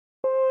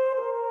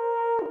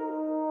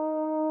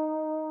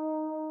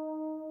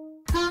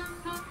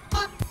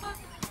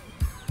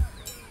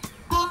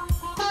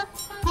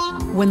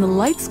When the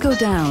lights go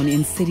down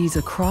in cities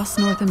across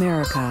North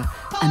America,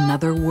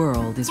 another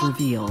world is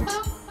revealed.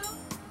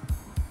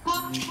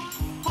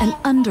 An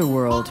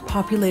underworld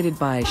populated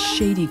by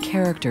shady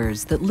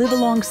characters that live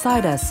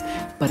alongside us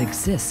but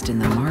exist in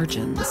the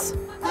margins.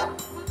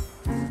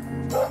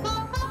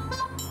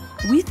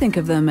 We think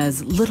of them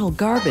as little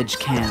garbage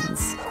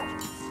cans.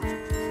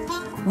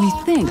 We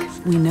think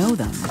we know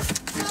them.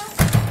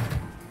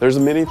 There's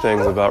many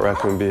things about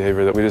raccoon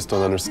behavior that we just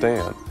don't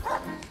understand.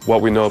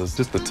 What we know is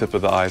just the tip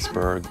of the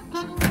iceberg.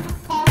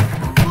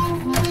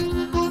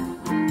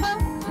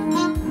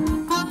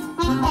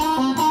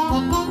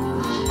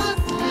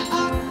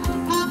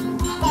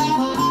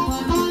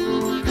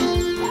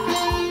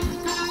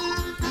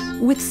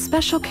 With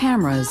special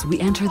cameras, we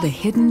enter the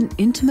hidden,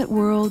 intimate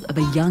world of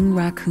a young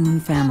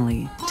raccoon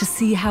family to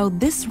see how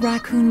this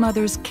raccoon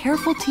mother's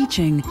careful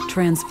teaching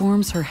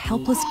transforms her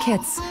helpless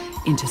kits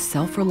into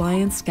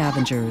self-reliant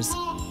scavengers,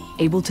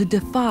 able to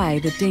defy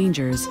the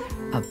dangers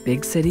of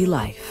big city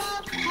life.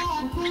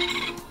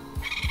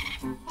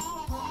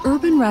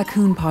 Urban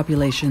raccoon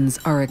populations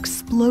are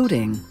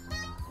exploding,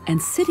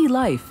 and city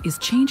life is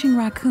changing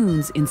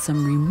raccoons in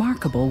some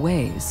remarkable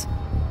ways.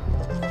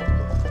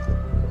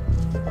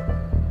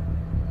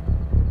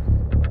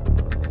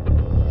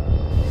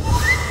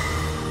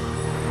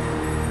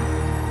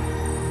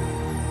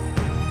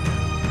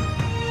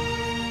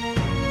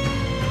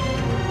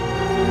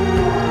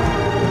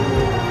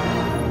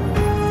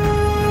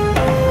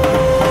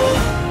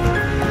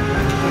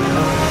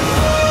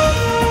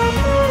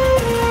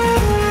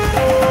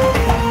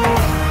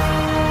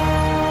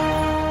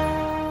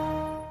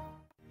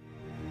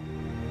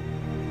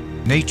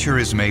 Nature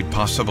is made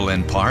possible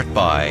in part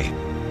by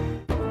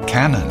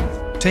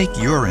Canon. Take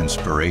your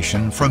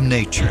inspiration from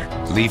nature.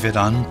 Leave it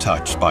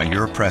untouched by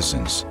your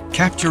presence.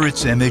 Capture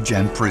its image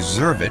and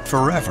preserve it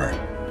forever.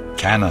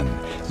 Canon,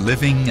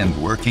 living and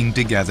working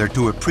together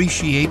to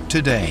appreciate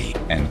today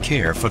and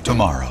care for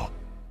tomorrow.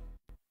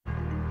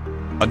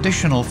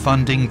 Additional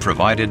funding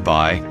provided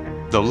by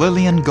the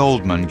Lillian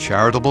Goldman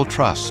Charitable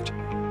Trust,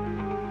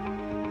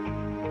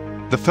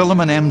 the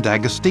Philemon M.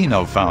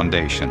 D'Agostino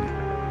Foundation,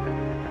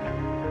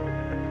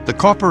 the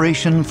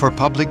Corporation for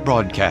Public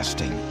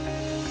Broadcasting,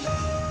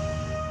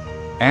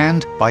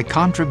 and by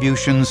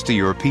contributions to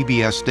your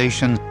PBS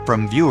station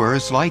from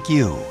viewers like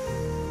you.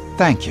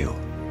 Thank you.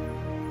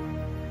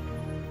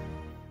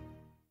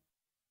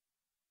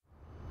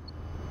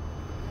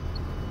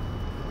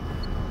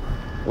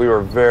 We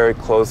were very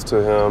close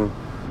to him.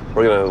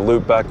 We're going to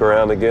loop back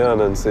around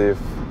again and see if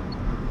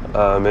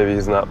maybe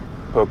he's not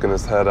poking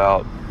his head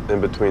out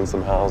in between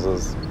some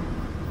houses.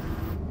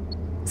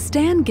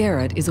 Stan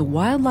Garrett is a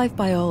wildlife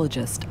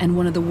biologist and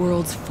one of the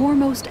world's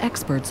foremost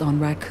experts on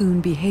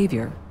raccoon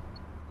behavior.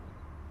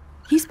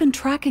 He's been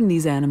tracking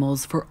these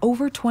animals for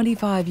over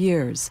 25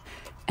 years,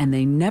 and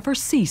they never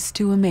cease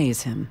to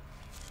amaze him.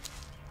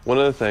 One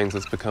of the things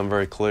that's become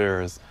very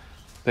clear is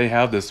they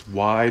have this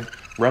wide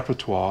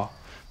repertoire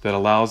that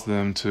allows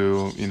them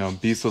to,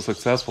 be so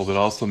successful, but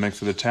also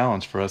makes it a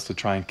challenge for us to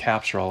try and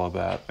capture all of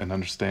that and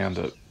understand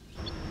it.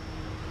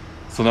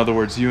 So in other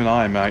words, you and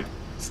I might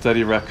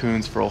study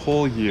raccoons for a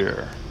whole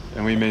year,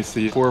 and we may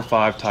see 4 or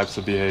 5 types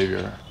of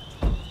behavior.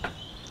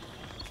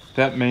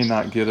 That may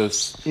not get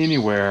us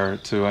anywhere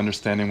to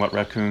understanding what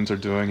raccoons are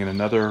doing in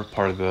another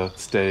part of the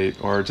state,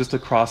 or just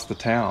across the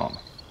town,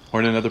 or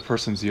in another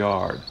person's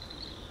yard.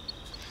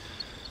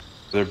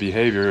 Their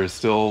behavior is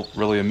still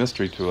really a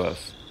mystery to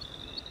us.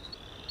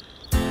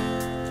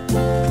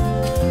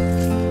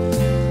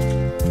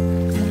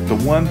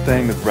 The one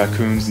thing that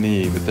raccoons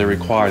need, that they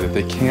require, that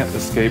they can't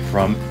escape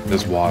from,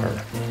 is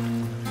water.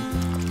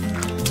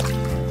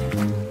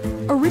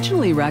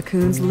 Originally,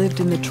 raccoons lived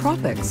in the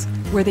tropics,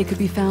 where they could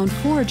be found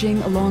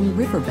foraging along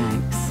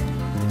riverbanks.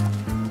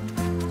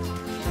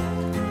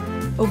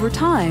 Over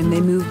time,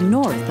 they moved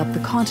north up the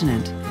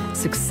continent,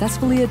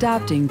 successfully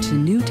adapting to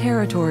new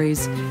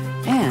territories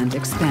and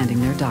expanding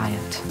their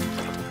diet.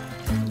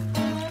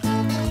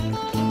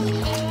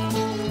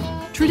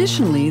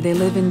 Traditionally, they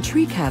live in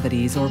tree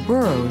cavities or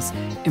burrows,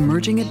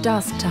 emerging at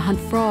dusk to hunt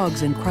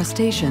frogs and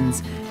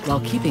crustaceans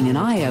while keeping an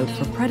eye out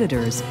for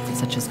predators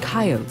such as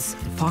coyotes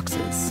and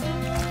foxes.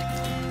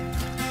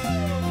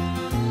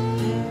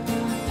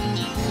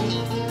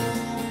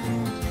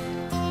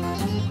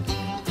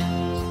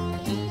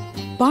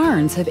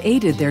 Barns have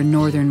aided their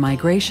northern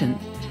migration,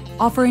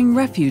 offering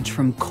refuge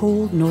from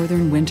cold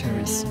northern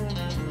winters.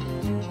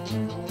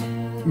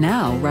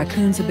 Now,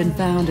 raccoons have been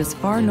found as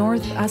far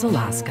north as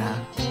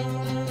Alaska.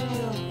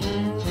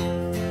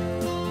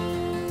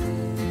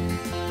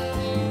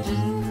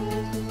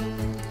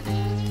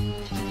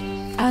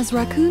 As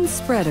raccoons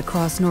spread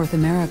across North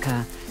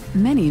America,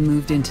 many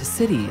moved into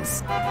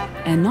cities.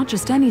 And not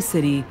just any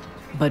city,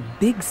 but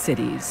big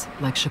cities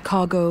like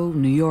Chicago,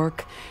 New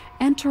York,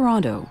 and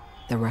Toronto,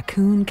 the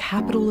raccoon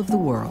capital of the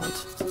world.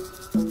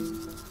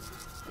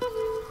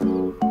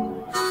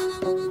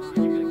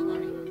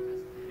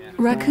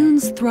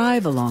 Raccoons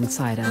thrive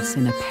alongside us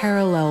in a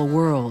parallel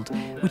world,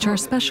 which our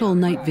special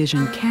night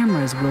vision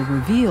cameras will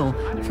reveal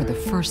for the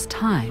first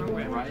time.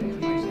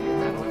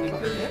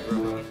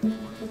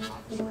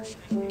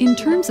 In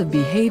terms of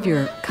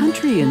behavior,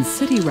 country and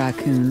city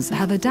raccoons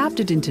have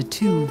adapted into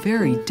two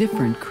very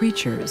different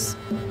creatures.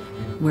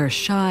 Where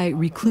shy,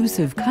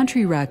 reclusive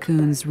country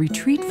raccoons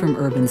retreat from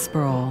urban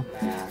sprawl,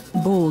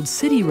 bold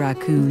city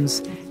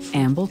raccoons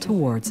amble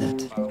towards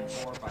it.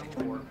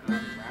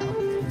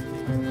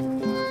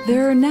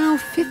 There are now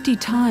 50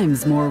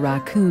 times more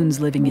raccoons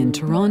living in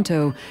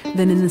Toronto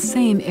than in the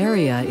same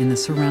area in the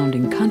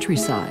surrounding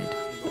countryside.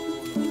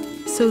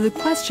 So the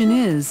question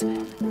is,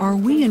 are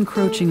we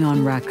encroaching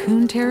on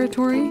raccoon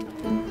territory,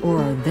 or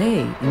are they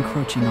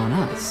encroaching on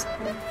us?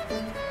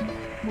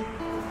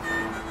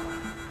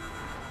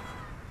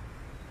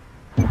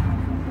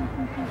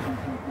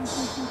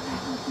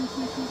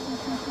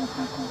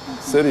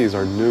 Cities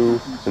are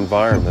new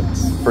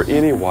environments for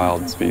any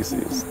wild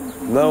species.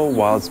 No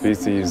wild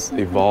species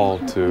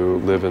evolved to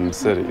live in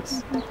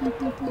cities.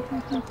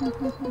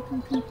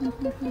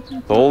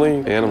 The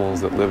only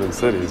animals that live in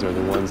cities are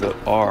the ones that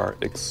are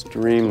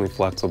extremely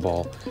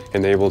flexible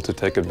and able to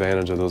take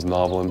advantage of those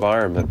novel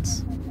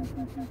environments.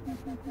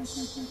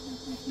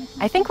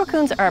 I think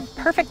raccoons are a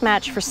perfect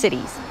match for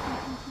cities.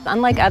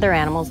 Unlike other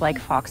animals like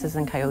foxes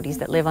and coyotes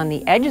that live on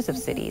the edges of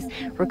cities,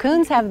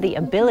 raccoons have the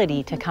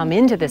ability to come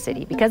into the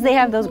city because they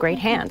have those great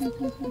hands.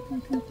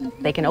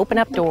 They can open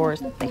up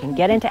doors, they can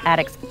get into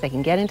attics, they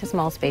can get into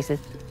small spaces.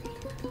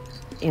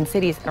 In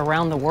cities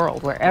around the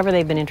world, wherever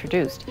they've been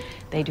introduced,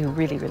 they do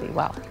really, really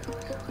well.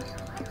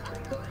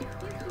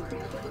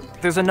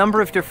 There's a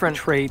number of different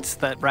traits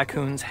that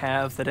raccoons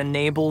have that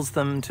enables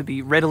them to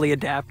be readily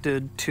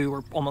adapted to,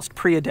 or almost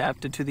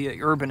pre-adapted to,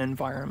 the urban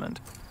environment.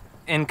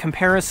 In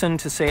comparison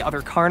to, say,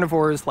 other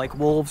carnivores like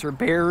wolves or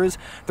bears,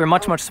 they're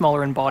much, much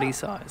smaller in body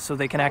size, so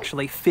they can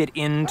actually fit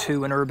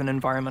into an urban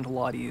environment a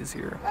lot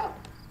easier.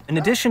 In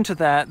addition to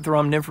that, they're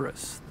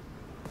omnivorous.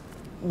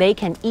 They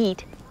can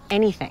eat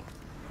anything.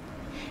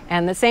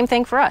 And the same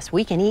thing for us.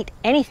 We can eat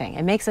anything.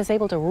 It makes us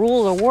able to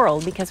rule the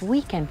world because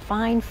we can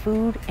find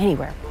food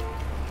anywhere.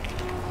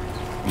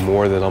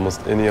 More than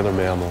almost any other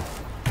mammal,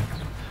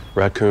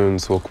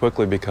 raccoons will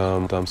quickly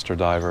become dumpster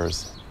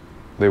divers.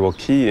 They will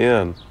key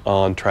in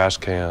on trash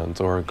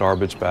cans or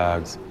garbage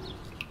bags.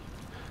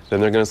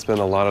 Then they're going to spend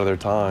a lot of their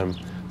time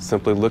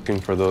simply looking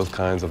for those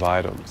kinds of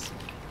items.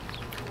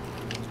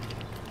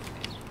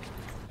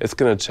 It's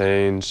going to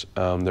change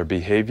their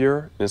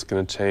behavior, and it's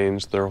going to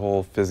change their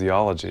whole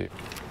physiology.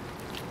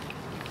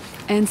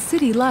 And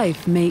city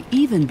life may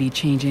even be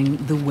changing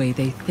the way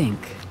they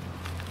think.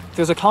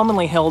 There's a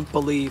commonly held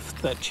belief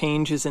that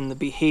changes in the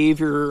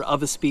behavior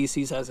of a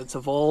species as it's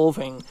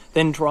evolving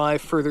then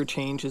drive further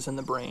changes in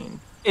the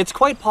brain. It's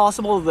quite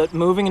possible that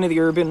moving into the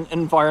urban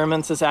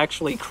environments is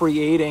actually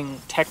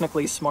creating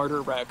technically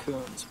smarter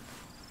raccoons.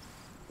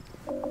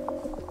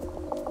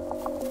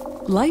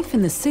 Life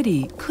in the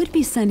city could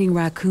be sending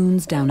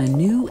raccoons down a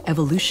new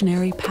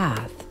evolutionary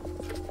path.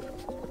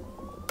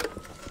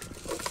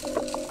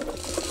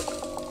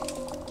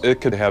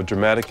 It could have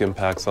dramatic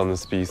impacts on the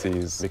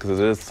species because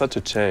it is such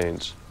a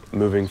change,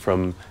 moving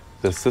from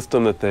the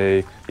system that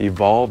they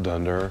evolved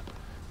under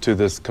to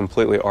this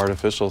completely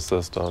artificial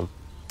system.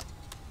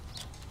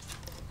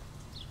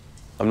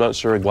 I'm not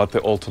sure what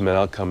the ultimate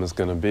outcome is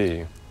going to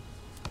be.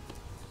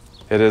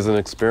 It is an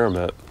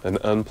experiment, an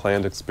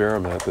unplanned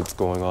experiment that's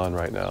going on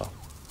right now.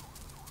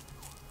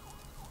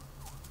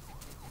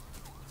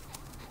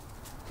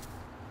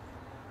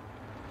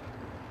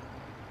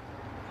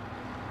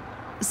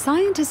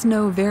 Scientists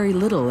know very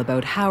little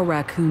about how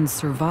raccoons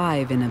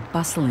survive in a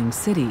bustling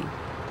city.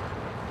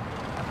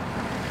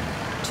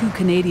 Two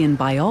Canadian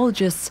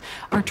biologists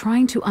are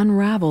trying to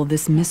unravel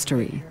this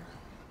mystery.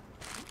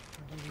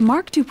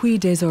 Marc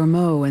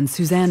Dupuis-Desormeaux and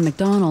Suzanne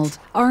McDonald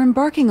are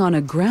embarking on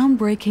a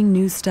groundbreaking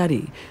new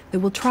study that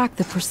will track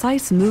the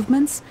precise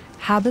movements,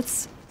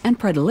 habits, and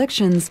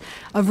predilections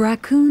of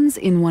raccoons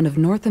in one of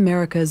North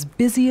America's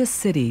busiest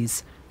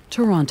cities,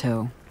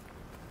 Toronto.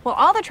 Well,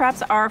 all the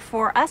traps are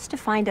for us to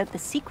find out the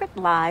secret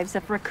lives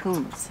of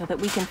raccoons so that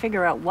we can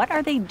figure out what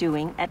are they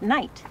doing at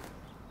night.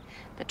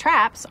 The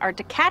traps are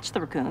to catch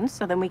the raccoons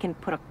so then we can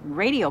put a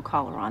radio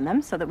collar on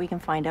them so that we can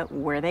find out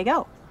where they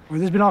go. Well,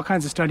 there's been all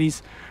kinds of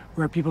studies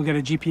where people get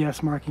a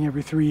GPS marking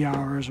every 3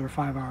 hours or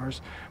 5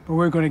 hours, but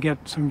we're going to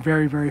get some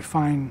very, very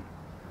fine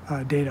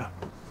data.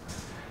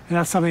 And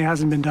that's something that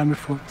hasn't been done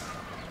before.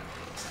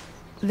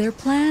 Their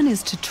plan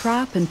is to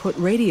trap and put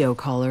radio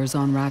collars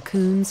on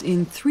raccoons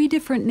in 3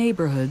 different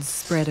neighborhoods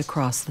spread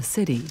across the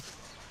city.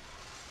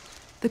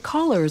 The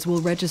collars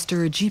will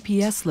register a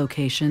GPS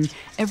location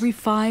every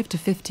 5 to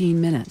 15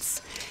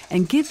 minutes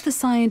and give the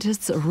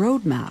scientists a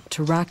roadmap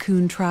to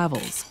raccoon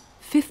travels,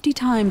 50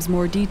 times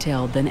more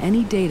detailed than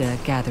any data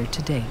gathered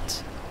to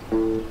date.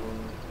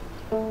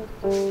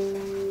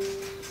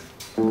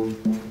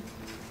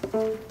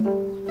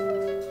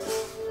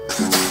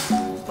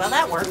 Well,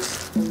 that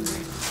works.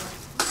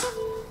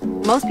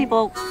 Most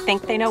people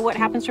think they know what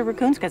happens to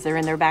raccoons because they're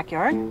in their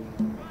backyard.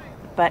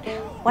 but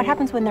what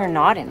happens when they're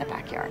not in the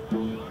backyard?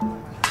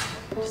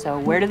 So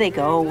where do they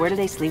go? Where do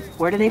they sleep?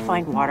 Where do they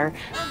find water?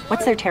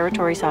 What's their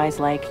territory size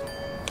like?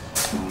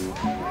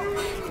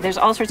 There's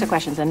all sorts of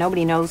questions, and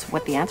nobody knows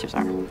what the answers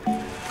are.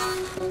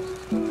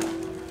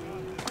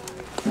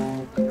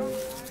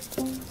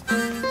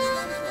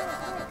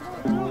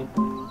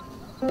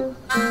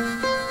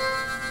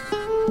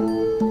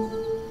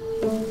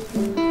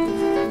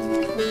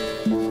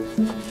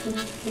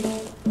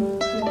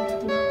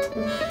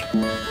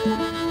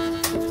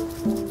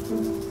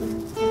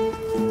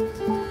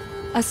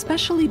 A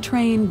specially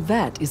trained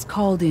vet is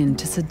called in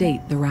to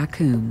sedate the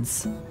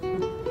raccoons.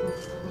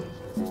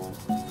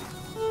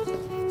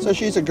 So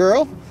she's a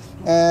girl,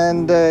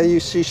 and you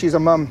see she's a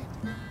mum.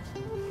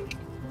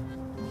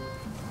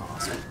 Oh,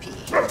 sweet pea.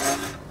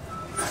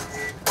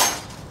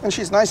 And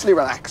she's nicely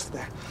relaxed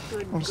there.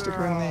 I'll stick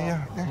her in the,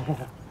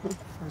 there.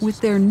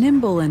 With their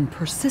nimble and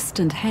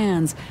persistent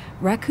hands,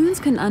 raccoons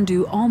can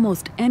undo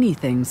almost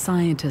anything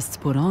scientists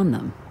put on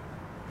them.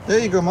 There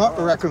you go, Mark,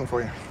 a raccoon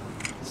for you.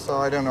 So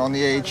I don't know on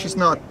the age. She's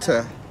not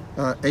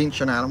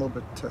ancient animal,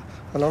 but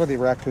a lot of the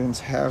raccoons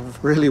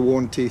have really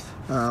worn teeth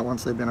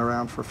once they've been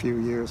around for a few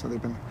years, and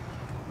they've been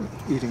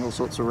eating all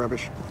sorts of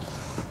rubbish.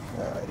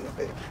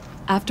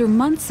 After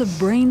months of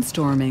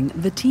brainstorming,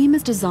 the team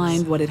has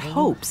designed what it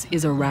hopes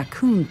is a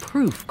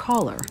raccoon-proof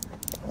collar.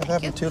 If I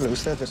have them too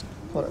loose, they'll just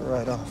put it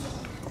right off.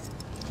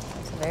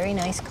 It's a very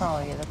nice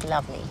collar. You look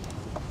lovely.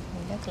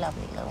 You look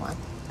lovely, little one.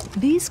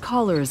 These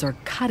collars are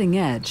cutting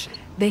edge.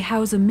 They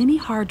house a mini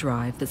hard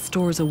drive that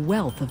stores a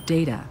wealth of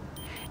data.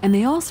 And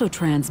they also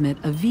transmit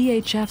a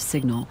VHF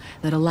signal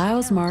that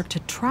allows Mark to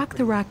track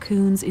the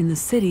raccoons in the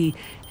city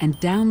and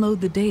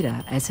download the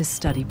data as his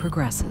study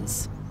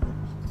progresses.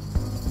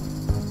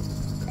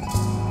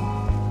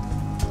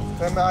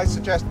 Then I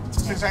suggest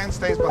Suzanne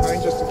stays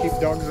behind just to keep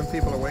dogs and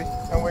people away,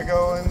 and we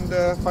go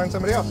and find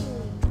somebody else.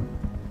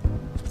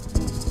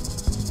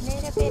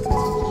 Little bit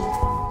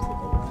wonky.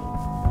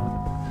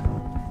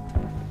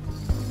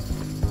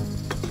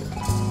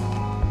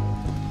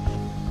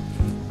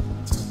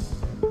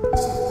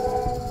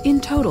 In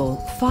total,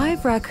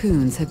 5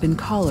 raccoons have been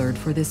collared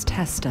for this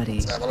test study.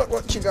 Let's have a look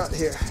what you got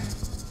here.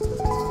 It's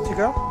a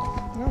girl?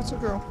 No, it's a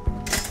girl.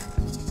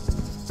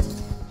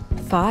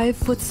 5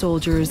 foot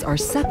soldiers are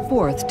set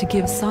forth to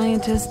give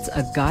scientists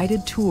a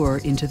guided tour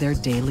into their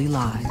daily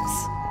lives.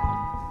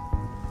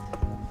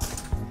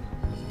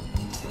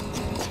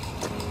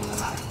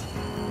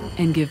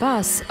 And give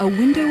us a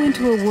window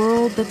into a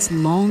world that's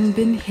long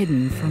been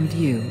hidden from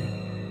view.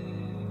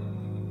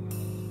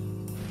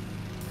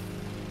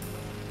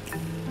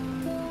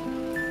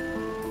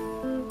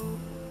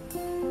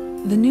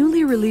 The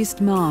newly released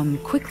mom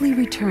quickly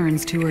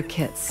returns to her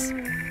kits.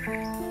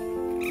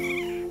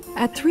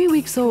 At 3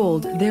 weeks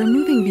old, they're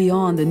moving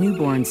beyond the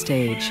newborn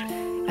stage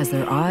as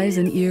their eyes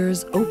and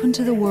ears open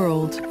to the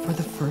world for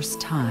the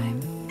first time.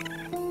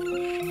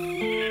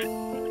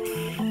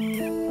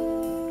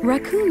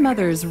 Raccoon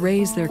mothers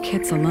raise their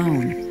kits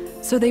alone,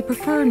 so they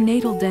prefer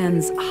natal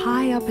dens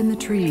high up in the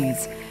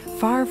trees,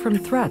 far from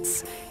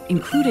threats,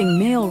 including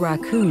male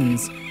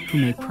raccoons who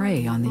may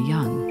prey on the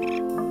young.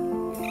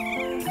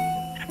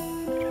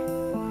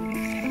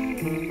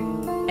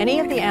 Any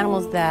of the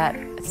animals that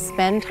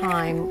spend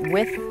time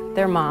with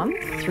their mom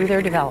through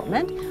their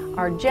development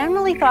are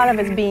generally thought of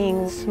as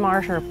being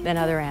smarter than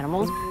other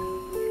animals.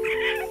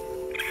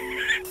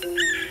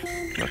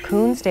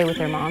 Raccoons stay with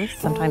their moms,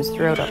 sometimes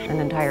throughout an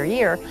entire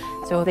year,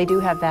 so they do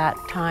have that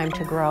time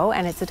to grow,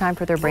 and it's a time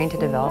for their brain to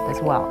develop as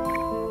well.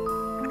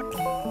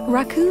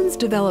 Raccoons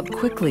develop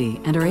quickly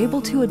and are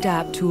able to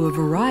adapt to a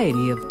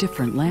variety of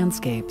different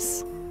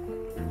landscapes.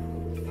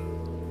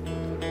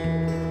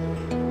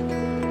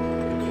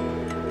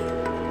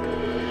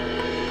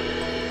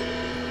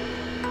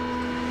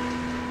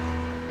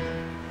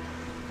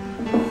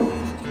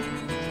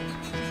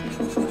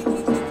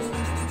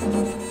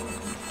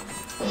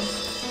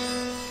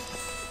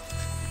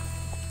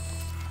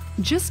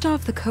 Just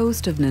off the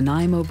coast of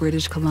Nanaimo,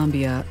 British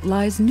Columbia,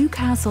 lies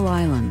Newcastle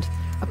Island,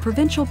 a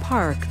provincial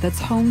park that's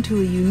home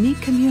to a unique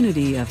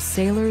community of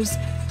sailors,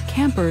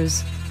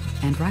 campers,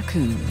 and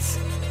raccoons.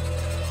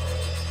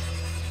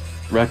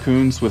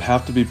 Raccoons would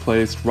have to be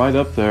placed right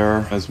up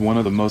there as one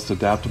of the most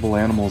adaptable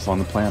animals on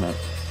the planet.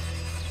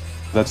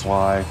 That's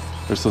why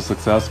they're so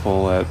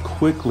successful at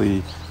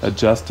quickly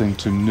adjusting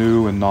to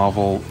new and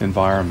novel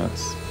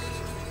environments.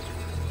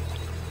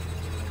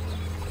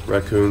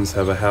 Raccoons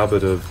have a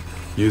habit of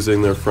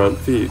using their front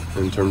feet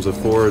in terms of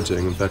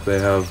foraging. In fact, they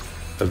have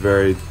a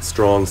very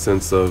strong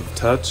sense of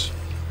touch.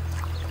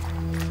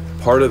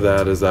 Part of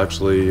that is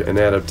actually an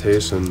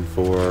adaptation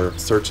for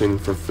searching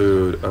for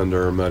food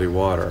under muddy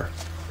water.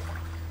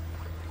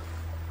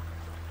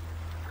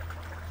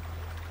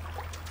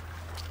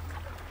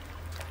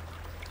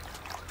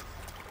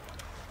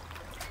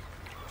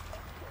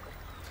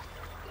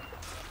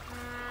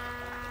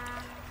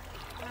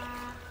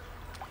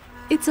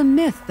 It's a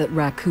myth that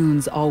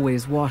raccoons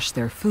always wash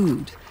their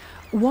food.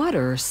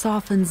 Water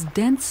softens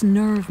dense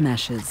nerve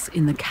meshes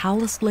in the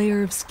calloused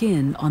layer of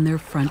skin on their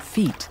front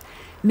feet,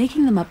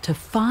 making them up to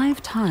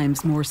 5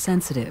 times more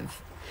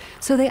sensitive.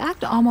 So they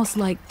act almost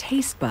like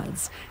taste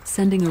buds,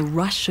 sending a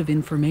rush of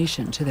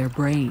information to their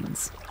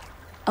brains,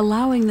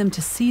 allowing them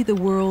to see the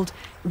world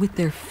with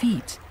their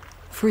feet,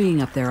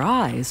 freeing up their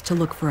eyes to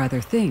look for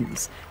other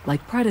things,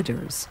 like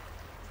predators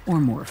or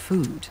more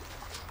food.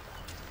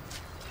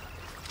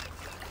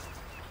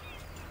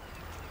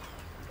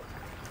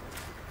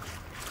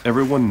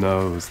 Everyone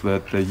knows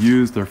that they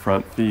use their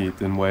front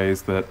feet in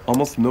ways that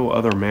almost no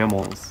other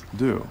mammals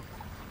do.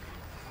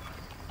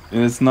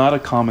 And it's not a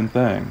common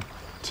thing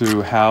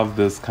to have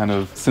this kind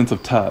of sense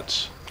of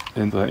touch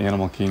in the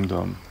animal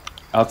kingdom.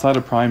 Outside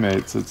of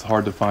primates, it's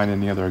hard to find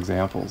any other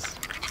examples.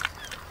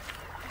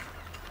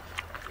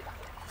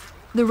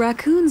 The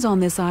raccoons on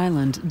this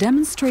island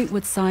demonstrate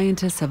what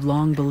scientists have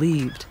long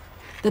believed,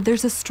 that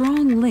there's a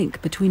strong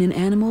link between an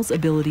animal's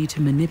ability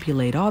to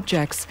manipulate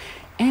objects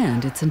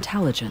and its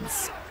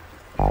intelligence.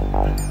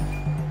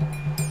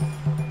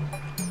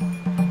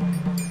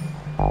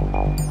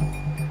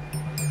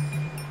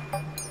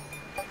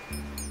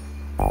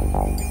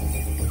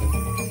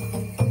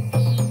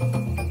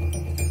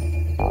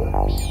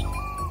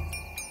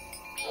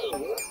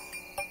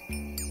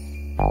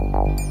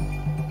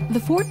 The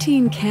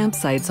 14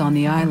 campsites on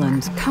the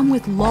island come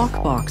with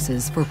lock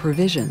boxes for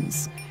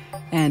provisions.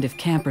 And if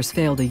campers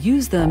fail to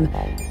use them,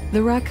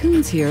 the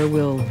raccoons here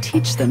will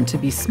teach them to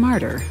be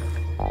smarter.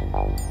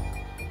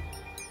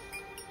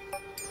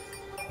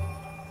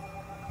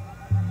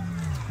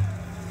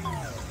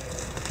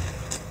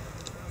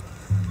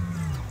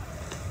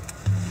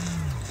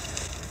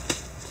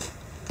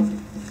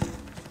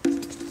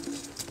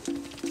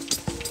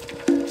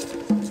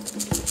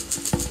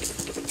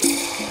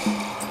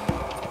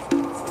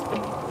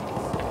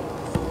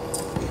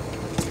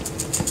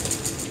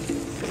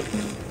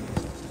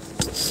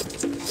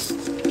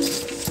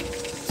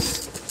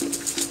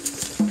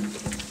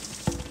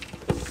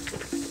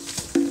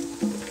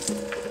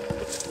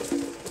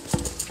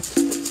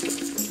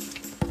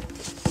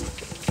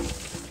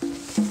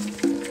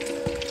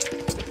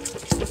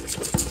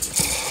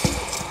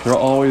 They're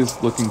always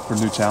looking for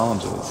new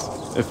challenges.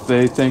 If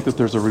they think that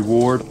there's a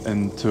reward,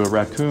 and to a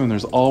raccoon,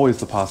 there's always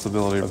the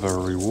possibility of a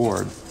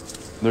reward.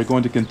 They're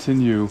going to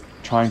continue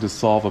trying to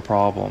solve a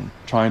problem,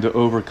 trying to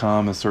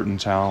overcome a certain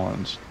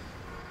challenge.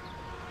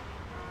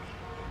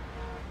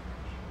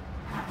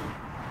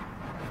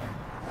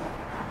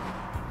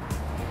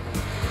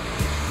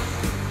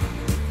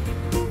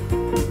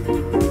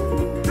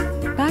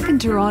 Back in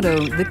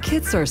Toronto, the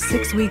kits are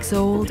 6 weeks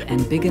old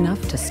and big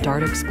enough to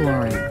start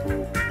exploring.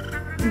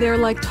 They're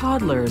like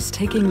toddlers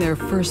taking their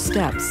first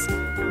steps,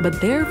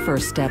 but their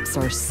first steps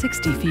are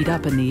 60 feet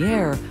up in the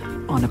air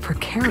on a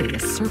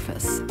precarious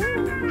surface.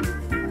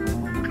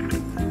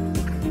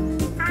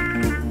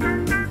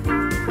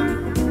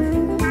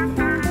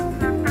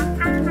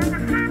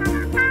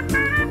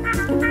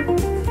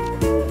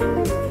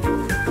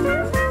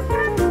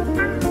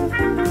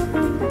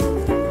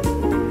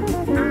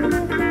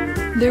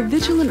 Their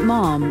vigilant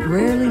mom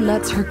rarely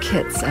lets her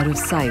kits out of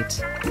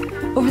sight.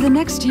 Over the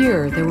next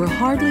year, there will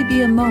hardly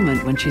be a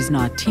moment when she's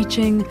not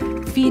teaching,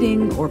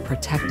 feeding, or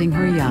protecting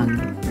her young.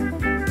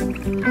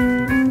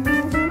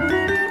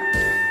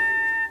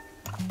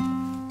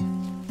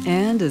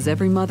 And as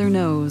every mother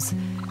knows,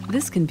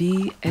 this can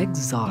be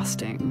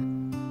exhausting.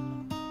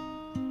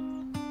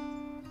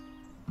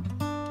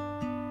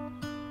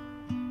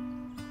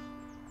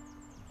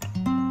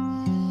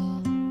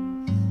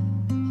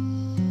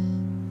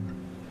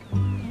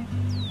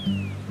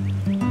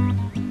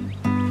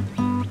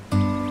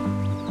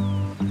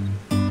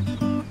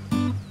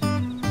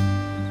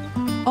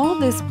 All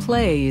this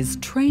play is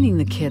training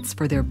the kits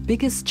for their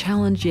biggest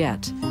challenge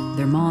yet.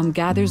 Their mom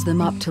gathers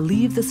them up to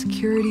leave the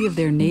security of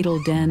their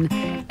natal den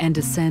and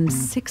descend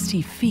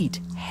 60 feet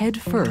head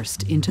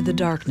first into the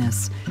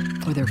darkness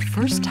for their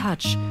first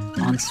touch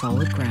on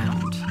solid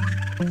ground.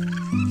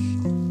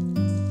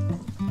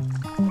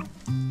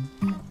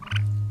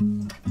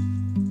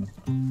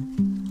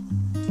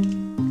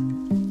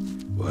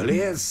 Well,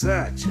 it's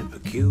such a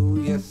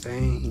peculiar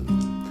thing.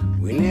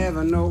 We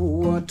never know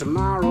what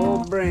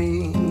tomorrow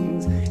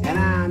brings, and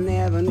I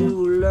never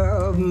knew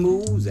love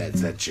moves at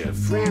such a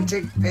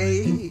frantic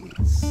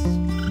pace.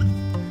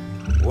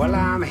 Well,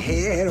 I'm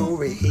head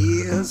over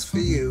heels for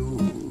you.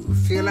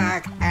 Feel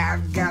like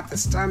I've got the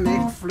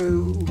stomach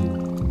flu.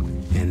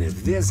 And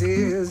if this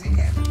is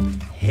heaven,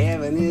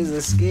 heaven is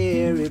a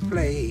scary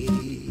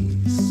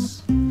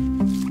place.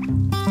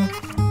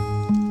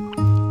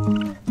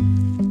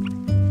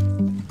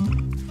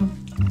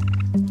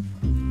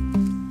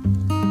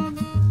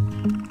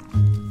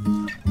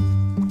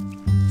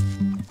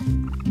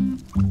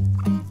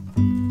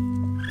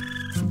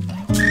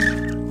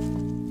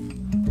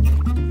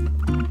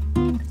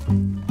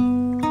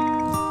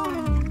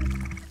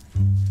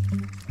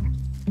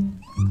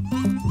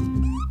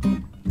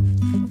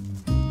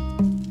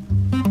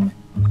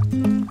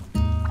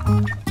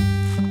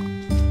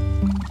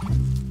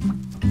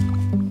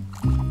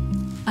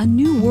 A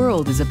new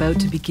world is about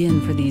to begin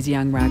for these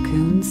young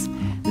raccoons.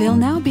 They'll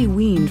now be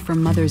weaned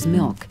from mother's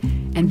milk,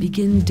 and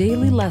begin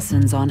daily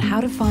lessons on how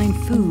to find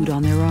food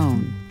on their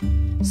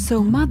own.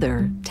 So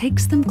Mother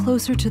takes them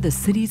closer to the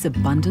city's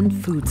abundant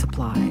food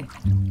supply.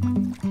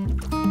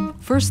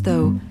 First,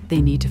 though,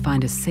 they need to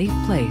find a safe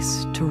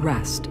place to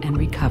rest and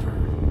recover.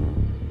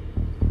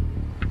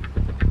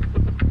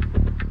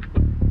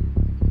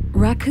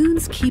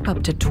 Raccoons keep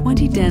up to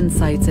 20 den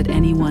sites at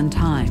any one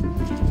time,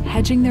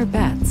 hedging their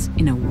bets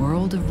in a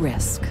world of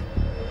risk.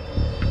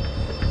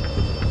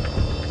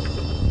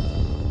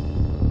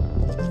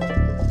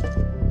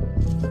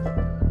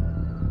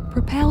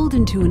 Propelled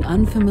into an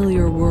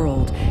unfamiliar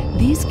world,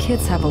 these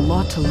kits have a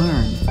lot to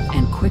learn,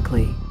 and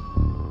quickly.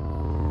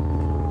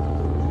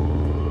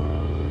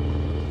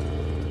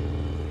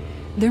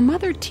 Their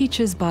mother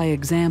teaches by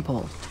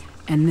example,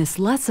 and this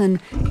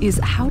lesson is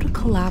how to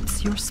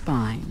collapse your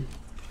spine.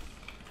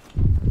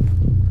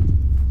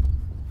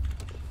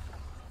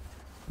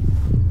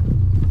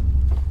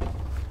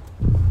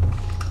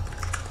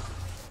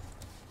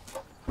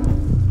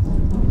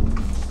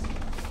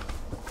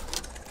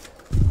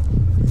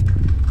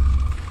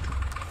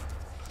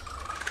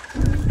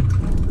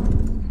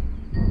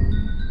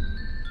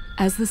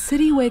 As the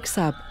city wakes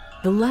up,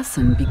 the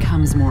lesson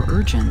becomes more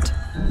urgent.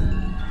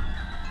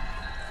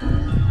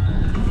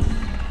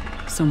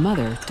 So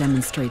Mother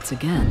demonstrates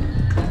again.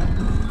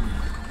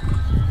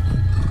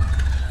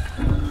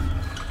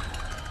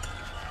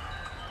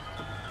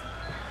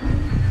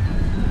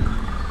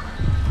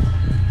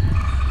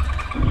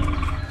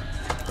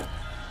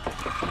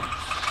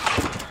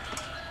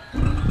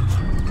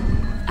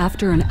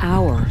 After an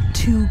hour,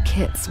 2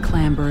 kits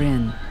clamber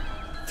in.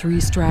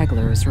 3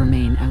 stragglers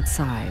remain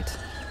outside.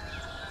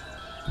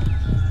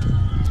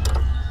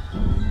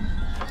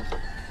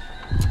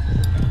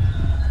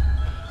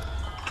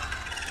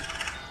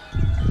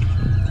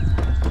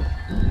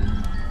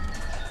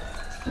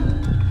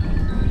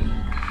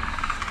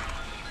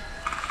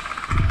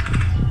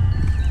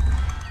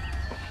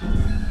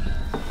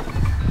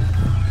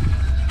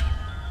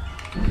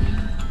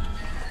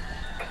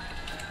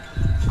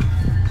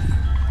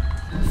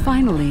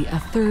 Finally, a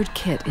 3rd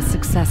kit is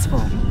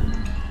successful.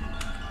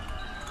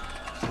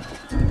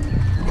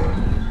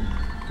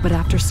 But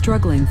after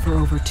struggling for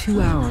over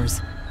 2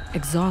 hours,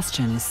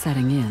 exhaustion is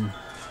setting in.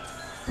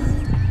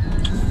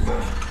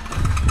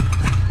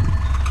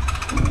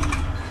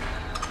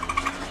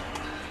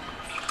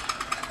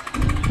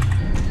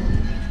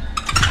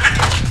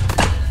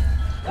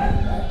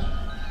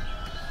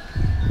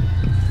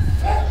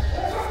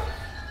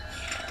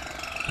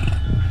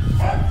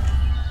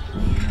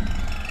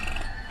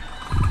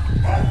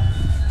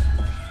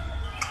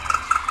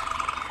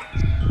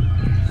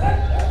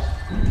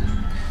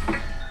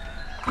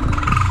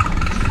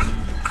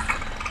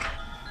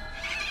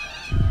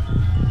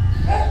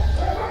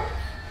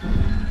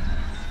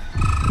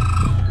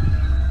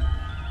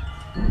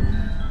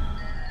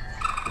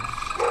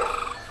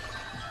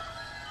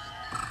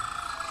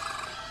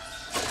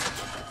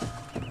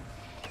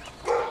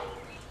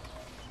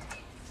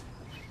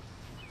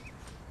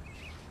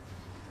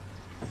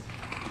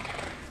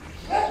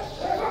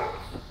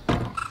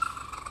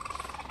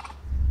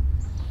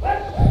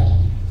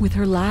 With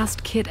her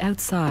last kit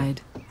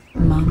outside,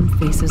 Mom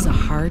faces a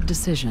hard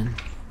decision.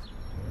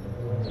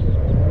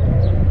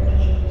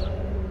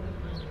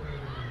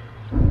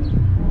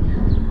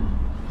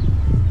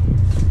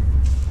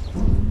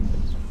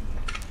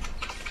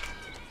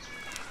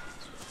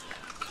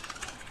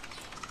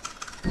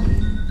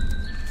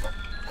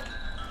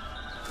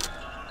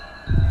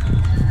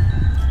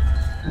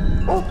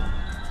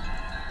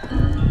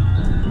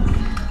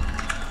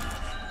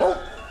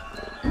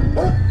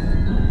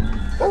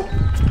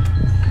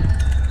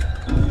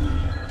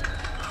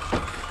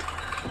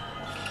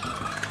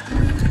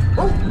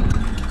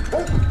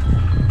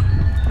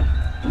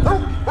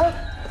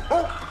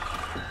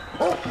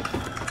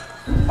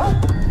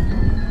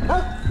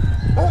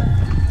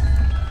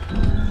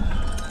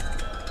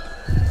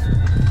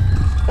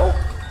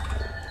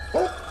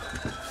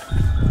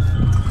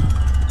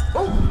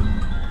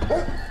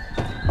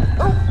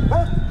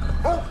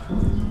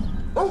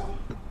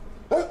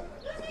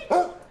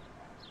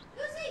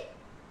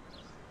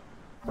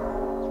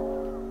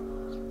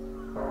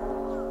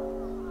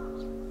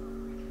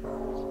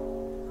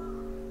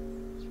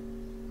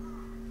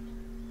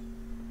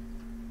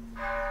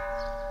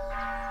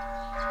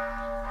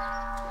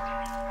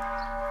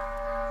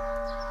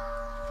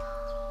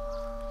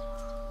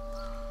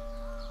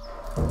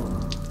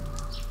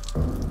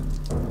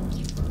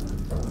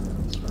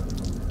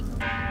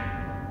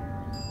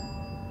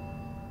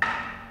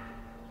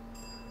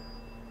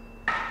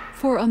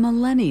 For a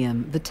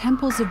millennium, the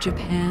temples of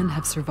Japan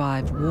have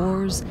survived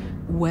wars,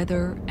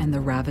 weather, and the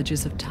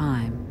ravages of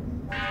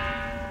time.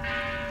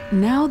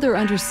 Now they're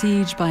under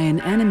siege by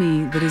an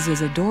enemy that is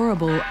as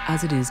adorable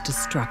as it is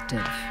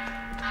destructive.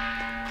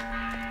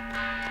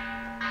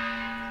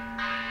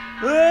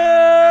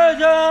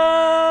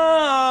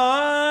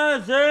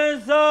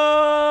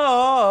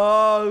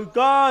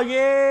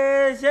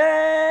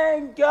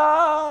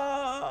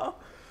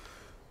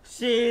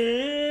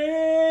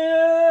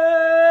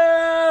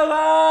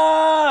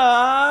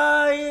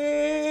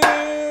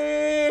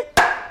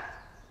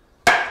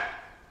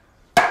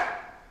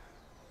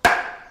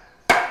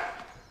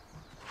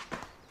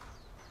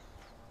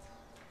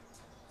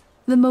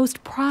 The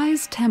most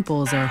prized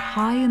temples are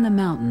high in the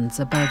mountains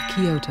above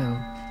Kyoto.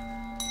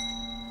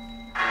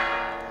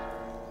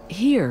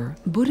 Here,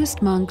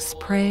 Buddhist monks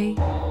pray,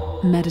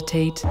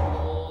 meditate,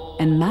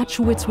 and match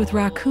wits with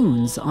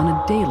raccoons on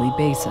a daily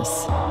basis.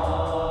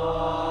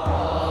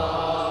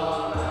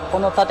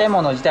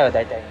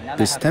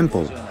 This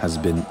temple has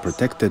been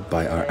protected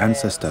by our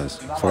ancestors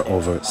for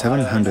over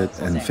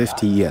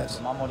 750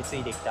 years.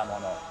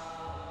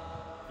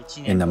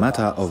 In a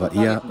matter of a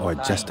year or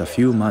just a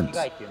few months,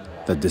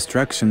 the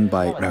destruction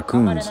by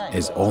raccoons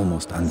is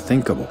almost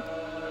unthinkable.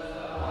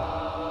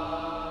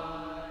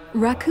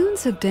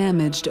 Raccoons have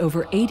damaged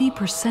over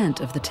 80%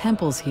 of the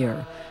temples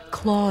here,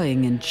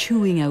 clawing and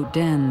chewing out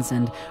dens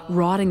and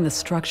rotting the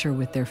structure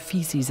with their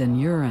feces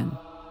and urine.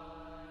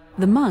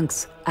 The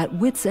monks, at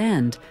wit's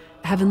end,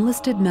 have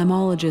enlisted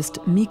mammologist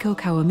𝐒𝐿𝐴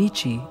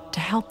Kawamichi to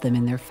help them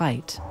in their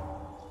fight.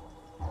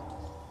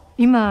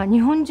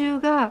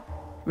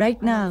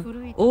 Right now,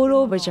 all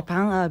over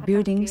Japan are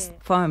buildings,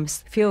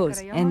 farms,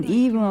 fields, and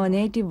even our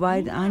native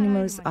wild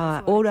animals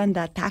are all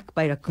under attack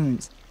by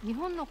raccoons.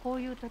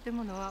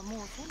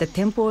 The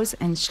temples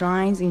and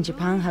shrines in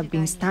Japan have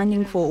been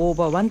standing for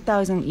over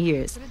 1,000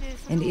 years,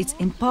 and it's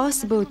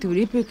impossible to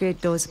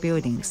replicate those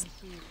buildings.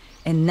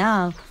 And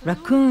now,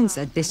 raccoons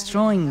are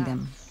destroying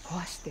them.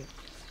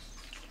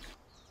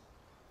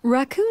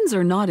 Raccoons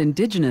are not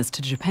indigenous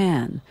to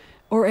Japan,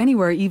 or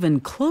anywhere even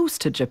close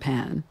to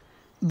Japan,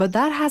 but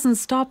that hasn't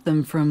stopped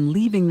them from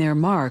leaving their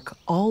mark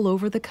all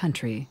over the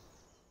country.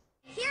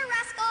 Here,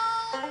 rascal!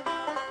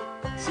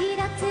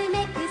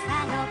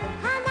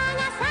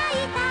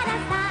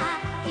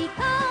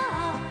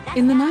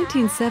 In the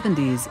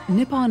 1970s,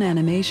 Nippon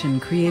Animation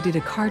created a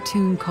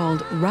cartoon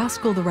called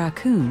Rascal the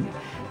Raccoon,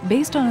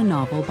 based on a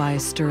novel by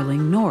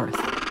Sterling North.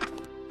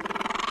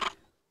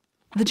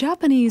 The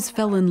Japanese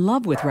fell in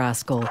love with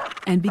Rascal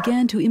and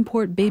began to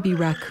import baby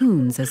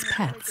raccoons as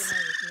pets.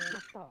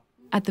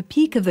 At the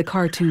peak of the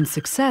cartoon's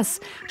success,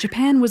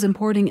 Japan was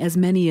importing as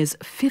many as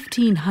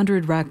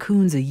 1,500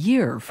 raccoons a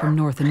year from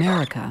North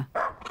America.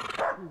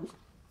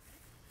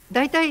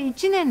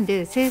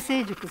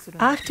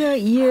 After a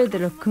year, the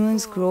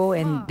raccoons grow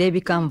and they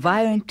become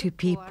violent to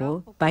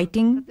people,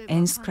 biting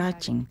and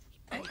scratching.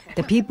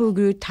 The people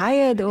grew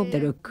tired of the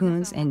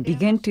raccoons and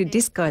began to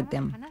discard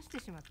them.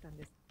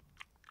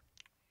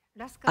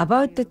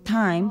 About the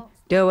time,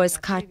 there was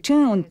a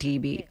cartoon on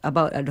TV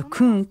about a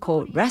raccoon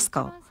called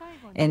Rascal.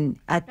 And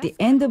at the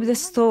end of the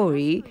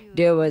story,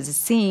 there was a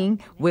scene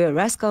where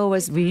Rascal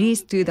was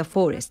released to the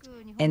forest.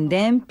 And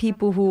then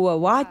people who were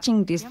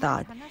watching this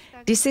thought,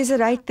 this is the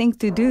right thing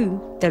to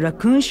do. The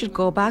raccoon should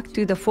go back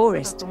to the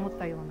forest.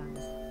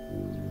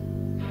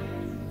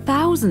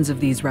 Thousands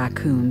of these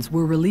raccoons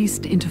were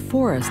released into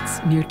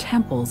forests near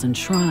temples and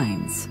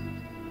shrines.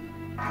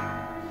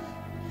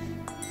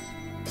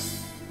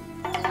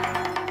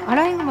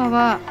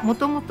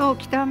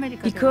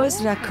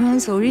 Because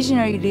raccoons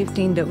originally lived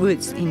in the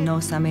woods in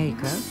North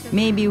America,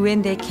 maybe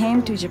when they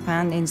came to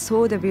Japan and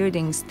saw the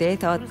buildings, they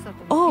thought,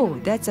 oh,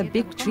 that's a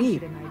big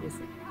tree.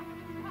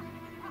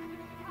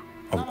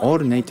 Of all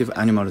native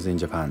animals in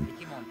Japan,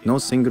 no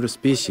single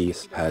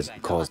species has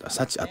caused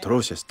such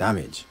atrocious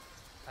damage.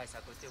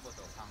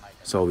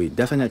 So we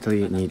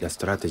definitely need a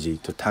strategy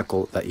to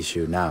tackle the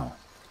issue now.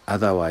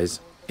 Otherwise,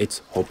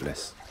 it's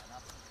hopeless.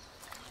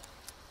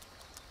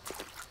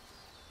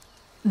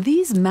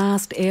 These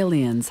masked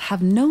aliens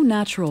have no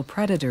natural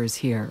predators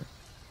here.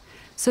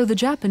 So the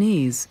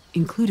Japanese,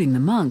 including the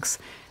monks,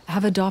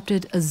 have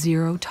adopted a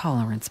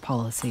zero-tolerance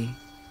policy.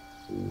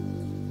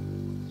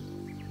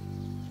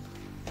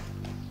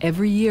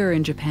 Every year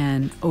in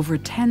Japan, over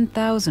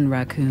 10,000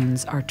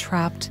 raccoons are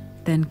trapped,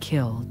 then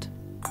killed.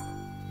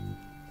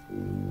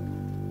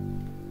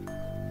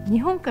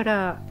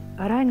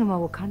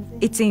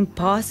 It's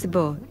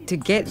impossible to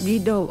get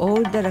rid of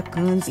all the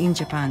raccoons in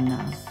Japan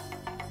now.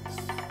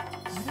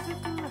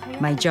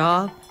 My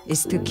job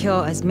is to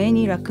kill as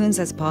many raccoons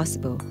as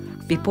possible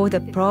before the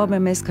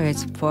problem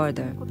escalates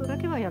further.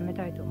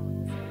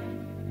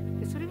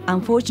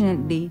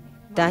 Unfortunately,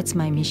 that's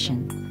my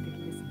mission.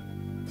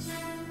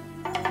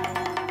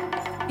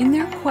 In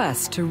their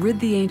quest to rid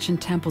the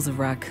ancient temples of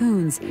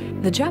raccoons,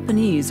 the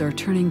Japanese are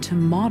turning to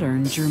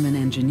modern German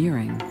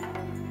engineering.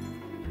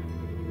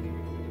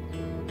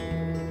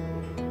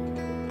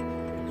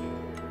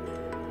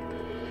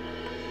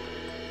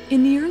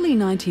 In the early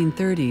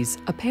 1930s,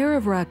 a pair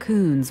of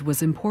raccoons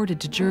was imported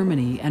to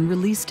Germany and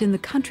released in the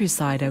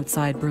countryside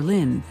outside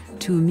Berlin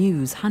to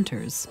amuse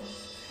hunters.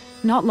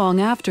 Not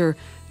long after,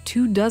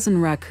 24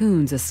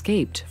 raccoons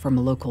escaped from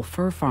a local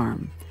fur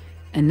farm.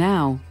 And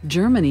now,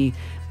 Germany,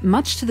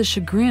 much to the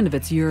chagrin of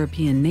its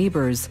European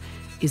neighbors,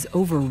 is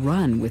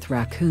overrun with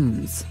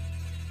raccoons.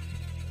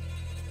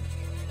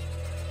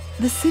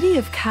 The city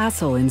of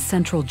Kassel in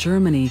central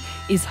Germany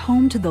is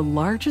home to the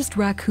largest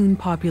raccoon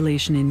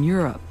population in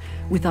Europe,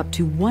 with up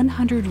to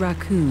 100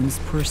 raccoons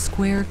per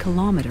square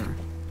kilometer.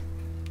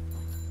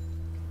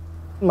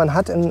 What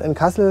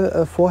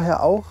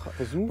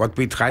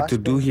we tried to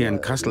do here in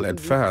Kassel at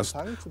first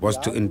was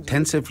to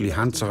intensively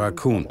hunt the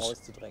raccoons.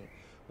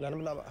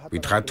 We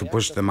tried to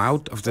push them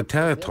out of the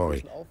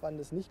territory.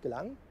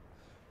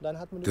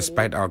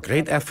 Despite our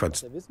great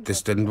efforts,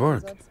 this didn't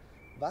work.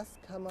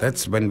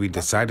 That's when we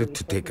decided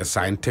to take a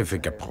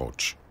scientific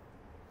approach.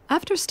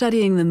 After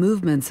studying the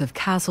movements of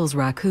Cassell's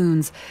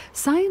raccoons,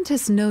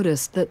 scientists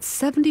noticed that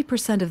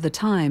 70% of the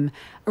time,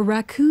 a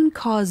raccoon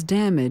caused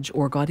damage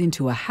or got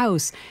into a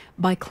house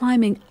by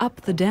climbing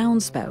up the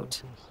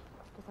downspout.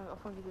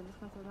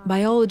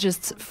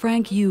 Biologists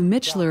Frank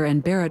𝐒𝐦𝐚𝐫𝐭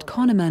and Berit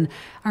Koneman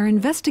are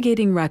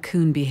investigating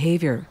raccoon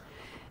behavior.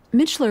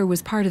 𝐒𝐦𝐚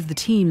was part of the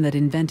team that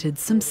invented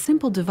some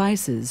simple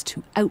devices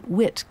to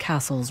outwit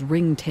Cassell's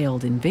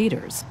ring-tailed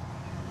invaders.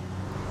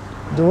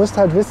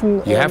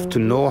 You have to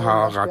know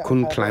how a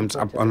raccoon climbs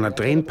up on a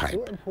drain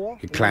pipe.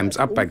 He climbs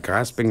up by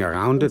grasping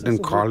around it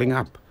and crawling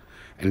up.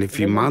 And if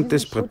you mount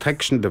this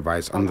protection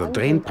device on the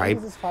drain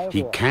pipe,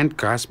 he can't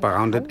grasp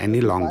around it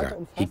any longer.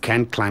 He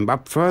can't climb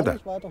up further.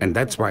 And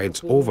that's why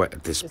it's over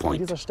at this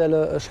point.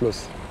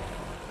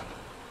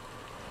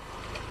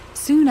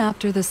 Soon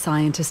after the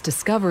scientists'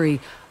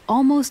 discovery,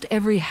 almost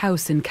every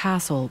house in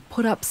Cassell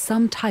put up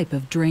some type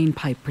of drain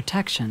pipe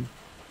protection.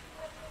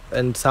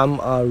 And some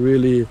are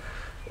really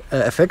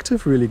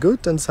effective, really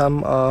good, and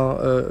some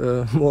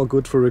are more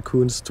good for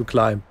raccoons to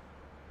climb.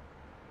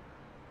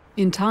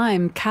 In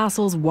time,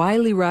 Cassell's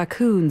wily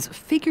raccoons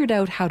figured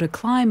out how to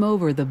climb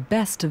over the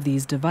best of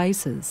these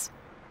devices.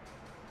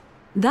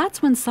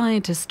 That's when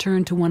scientists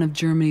turned to one of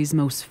Germany's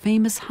most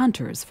famous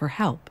hunters for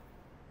help.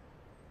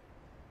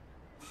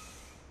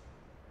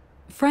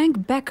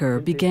 Frank Becker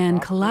began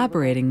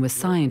collaborating with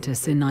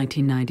scientists in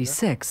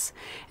 1996,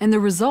 and the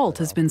result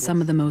has been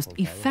some of the most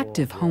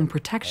effective home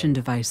protection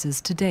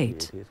devices to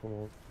date.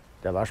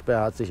 In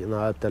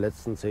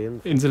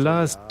the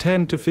last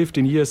 10 to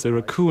 15 years, the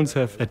raccoons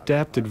have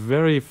adapted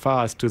very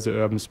fast to the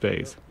urban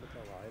space.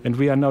 And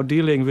we are now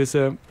dealing with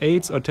the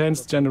 8th or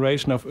 10th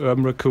generation of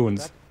urban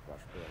raccoons.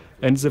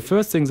 And the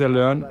first thing they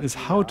learn is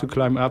how to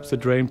climb up the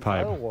drain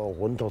pipe.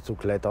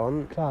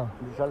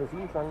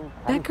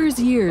 Becker's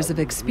years of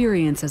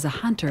experience as a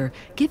hunter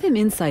give him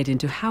insight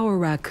into how a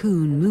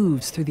raccoon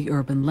moves through the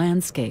urban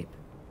landscape.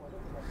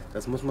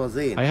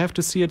 I have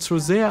to see it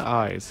through their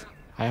eyes.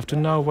 I have to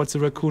know what the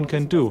raccoon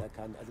can do.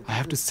 I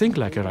have to think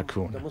like a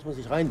raccoon.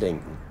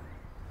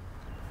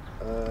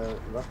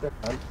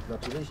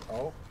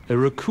 A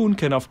raccoon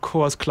can, of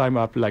course, climb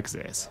up like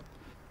this.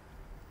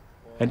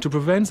 And to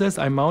prevent this,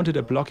 I mounted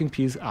a blocking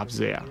piece up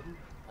there.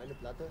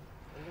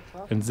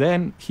 And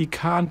then he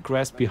can't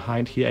grasp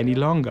behind here any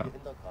longer.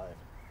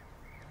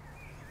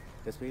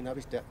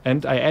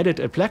 And I added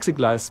a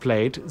plexiglass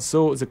plate,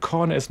 so the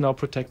corner is now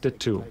protected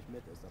too.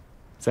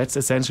 That's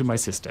essentially my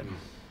system.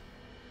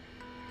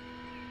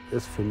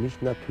 It's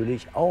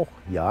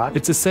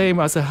the same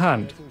as a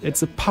hunt.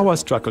 It's a power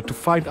struggle to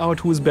find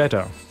out who's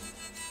better.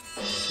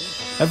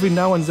 Every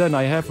now and then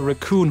I have a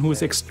raccoon who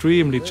is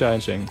extremely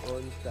challenging.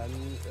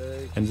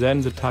 And then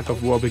the tug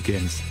of war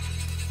begins.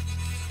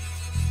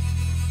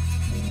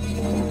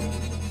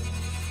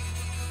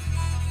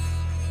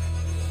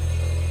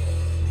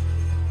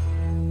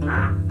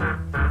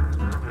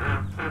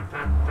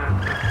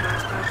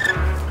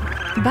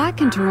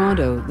 Back in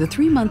Toronto, the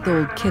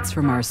 3-month-old kits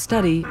from our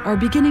study are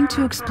beginning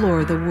to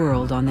explore the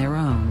world on their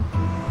own.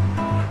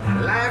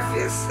 Life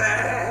is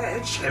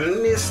such a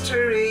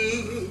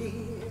mystery,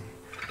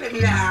 but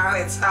now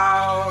it's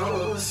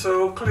all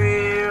so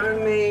clear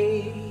to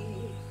me.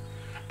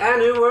 A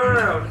new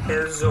world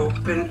has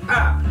opened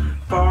up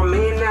for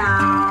me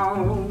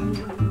now.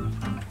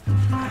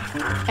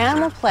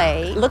 Animal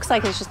play looks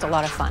like it's just a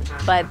lot of fun,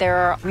 but there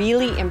are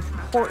really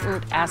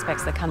important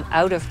aspects that come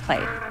out of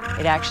play.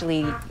 It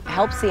actually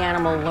helps the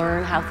animal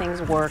learn how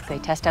things work. They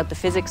test out the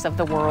physics of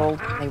the world.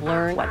 They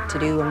learn what to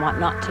do and what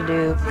not to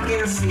do. I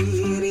can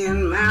see it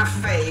in my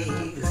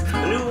face.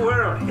 A new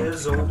world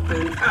has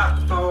opened up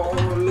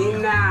for me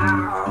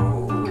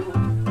now.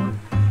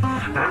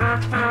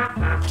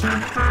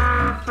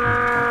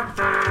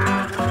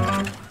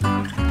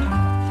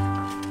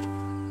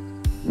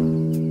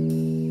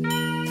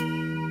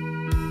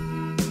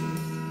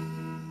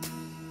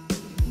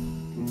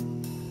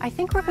 I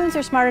think raccoons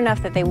are smart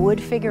enough that they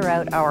would figure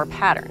out our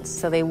patterns.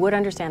 So they would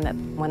understand that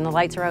when the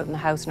lights are out in the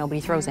house,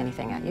 nobody throws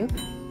anything at you.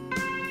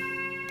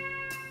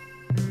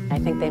 I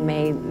think they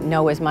may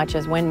know as much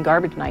as when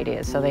garbage night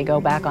is, so they go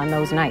back on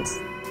those nights.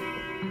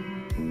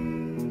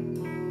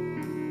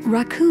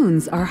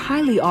 Raccoons are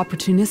highly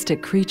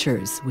opportunistic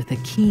creatures with a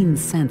keen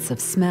sense of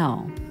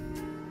smell.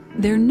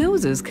 Their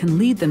noses can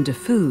lead them to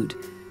food,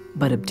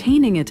 but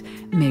obtaining it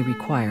may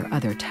require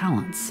other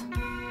talents.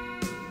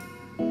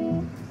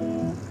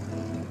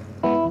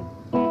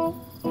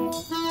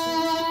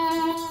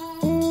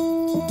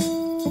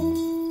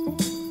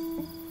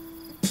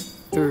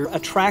 They're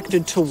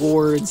attracted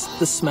towards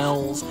the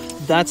smells.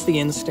 That's the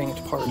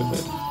instinct part of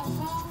it.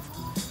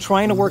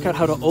 Trying to work out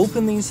how to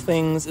open these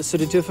things is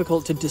sort of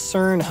difficult to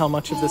discern how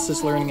much of this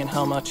is learning and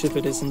how much of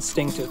it is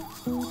instinctive.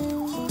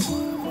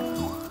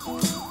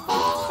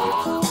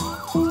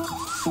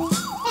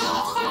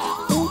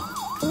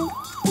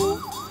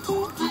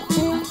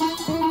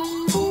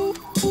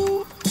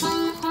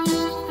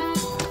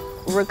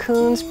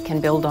 raccoons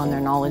can build on their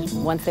knowledge.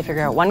 Once they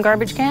figure out one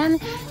garbage can,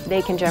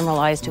 they can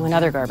generalize to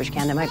another garbage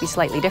can that might be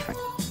slightly different.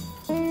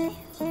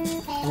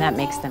 And that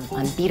makes them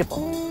unbeatable.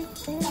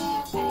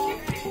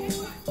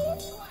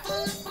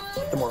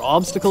 The more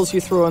obstacles you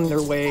throw in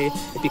their way,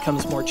 it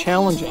becomes more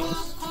challenging.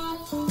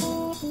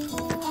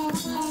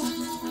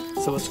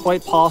 So it's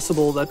quite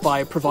possible that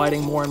by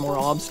providing more and more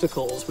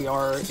obstacles, we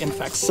are in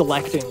fact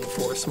selecting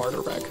for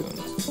smarter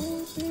raccoons.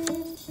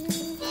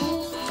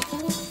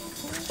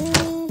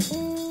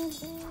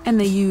 And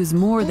they use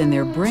more than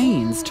their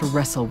brains to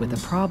wrestle with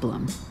a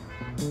problem.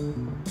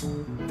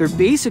 They're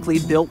basically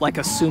built like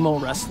a sumo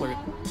wrestler.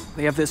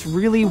 They have this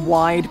really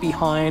wide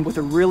behind with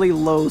a really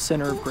low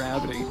center of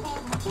gravity,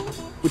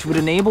 which would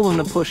enable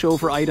them to push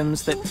over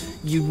items that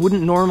you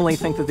wouldn't normally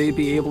think that they'd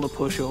be able to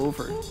push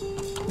over.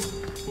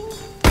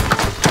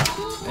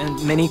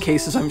 In many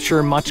cases, I'm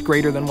sure, much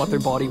greater than what their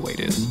body weight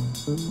is.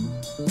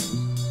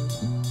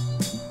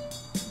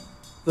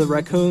 The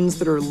raccoons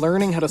that are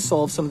learning how to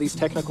solve some of these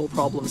technical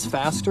problems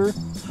faster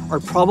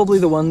are probably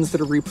the ones that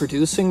are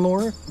reproducing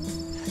more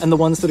and the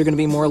ones that are going to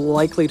be more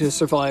likely to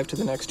survive to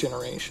the next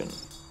generation.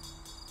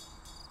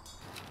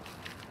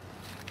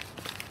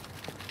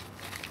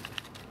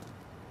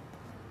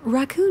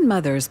 Raccoon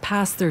mothers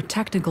pass their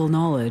technical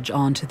knowledge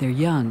on to their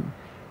young.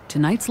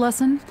 Tonight's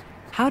lesson: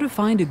 how to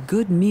find a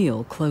good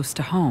meal close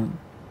to home.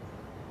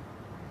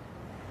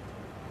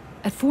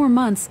 At 4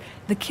 months,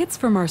 the kids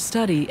from our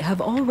study have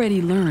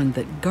already learned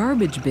that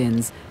garbage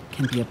bins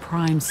can be a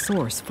prime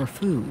source for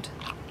food.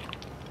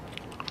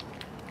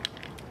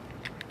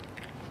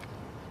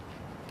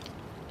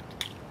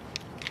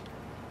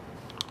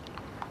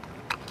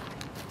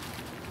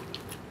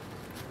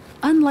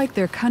 Unlike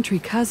their country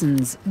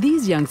cousins,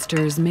 these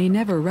youngsters may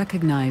never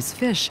recognize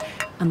fish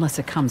unless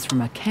it comes from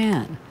a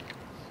can.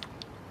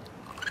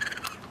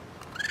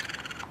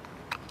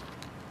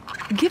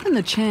 Given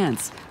the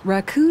chance,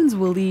 raccoons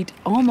will eat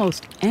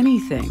almost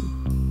anything.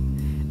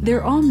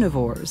 They're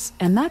omnivores,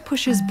 and that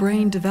pushes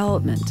brain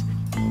development.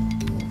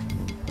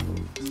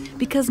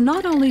 Because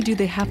not only do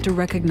they have to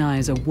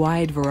recognize a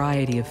wide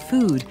variety of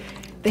food,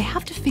 they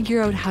have to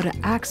figure out how to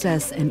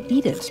access and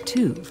eat it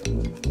too.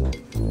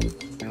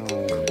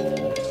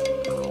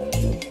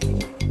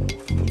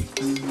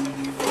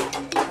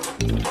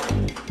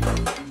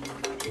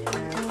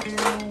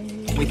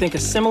 We think a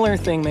similar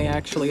thing may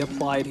actually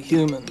apply to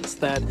humans,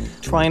 that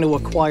trying to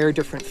acquire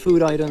different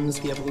food items,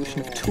 the evolution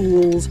of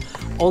tools,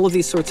 all of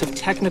these sorts of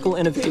technical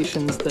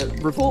innovations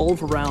that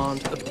revolve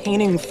around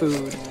obtaining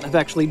food have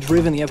actually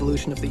driven the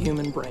evolution of the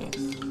human brain.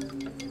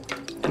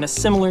 And a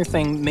similar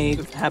thing may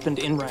have happened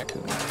in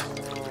raccoons.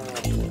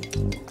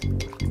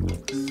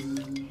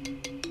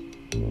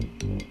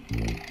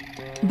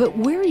 But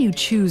where you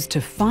choose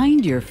to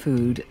find your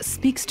food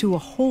speaks to a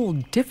whole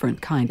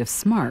different kind of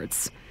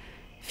smarts.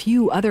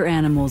 Few other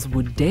animals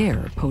would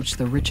dare poach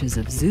the riches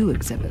of zoo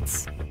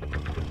exhibits.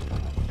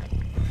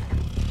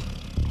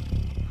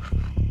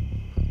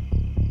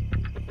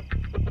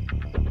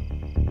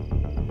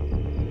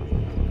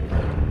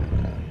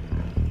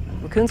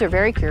 Raccoons are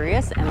very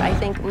curious, and I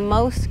think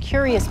most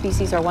curious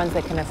species are ones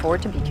that can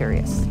afford to be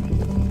curious.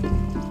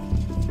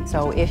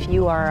 So if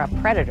you are a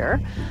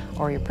predator,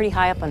 or you're pretty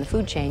high up on the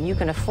food chain, you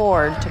can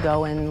afford to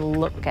go and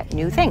look at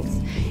new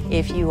things.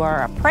 If you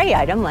are a prey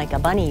item, like a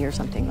bunny or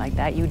something like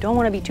that, you don't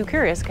want to be too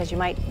curious because you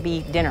might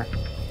be dinner.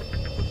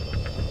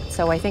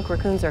 So I think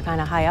raccoons are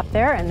kind of high up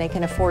there, and they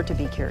can afford to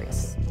be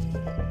curious.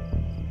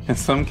 In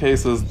some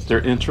cases,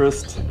 their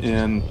interest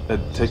in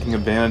taking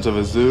advantage of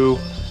a zoo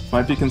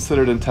might be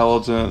considered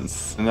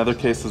intelligence. In other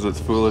cases, it's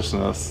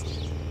foolishness,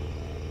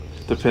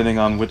 depending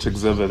on which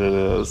exhibit it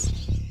is.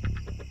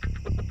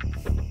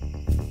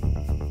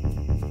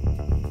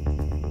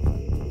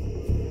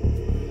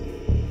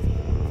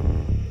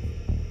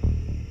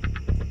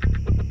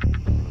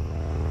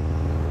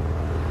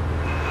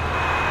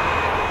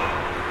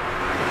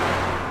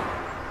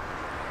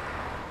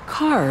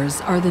 Cars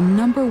are the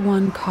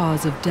 #1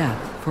 cause of death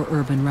for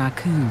urban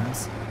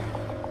raccoons.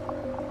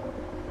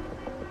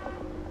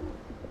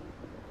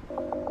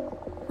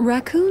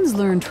 Raccoons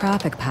learn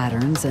traffic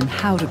patterns and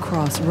how to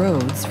cross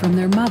roads from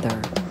their mother.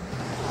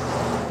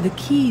 The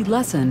key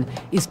lesson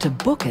is to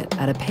book it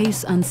at a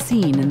pace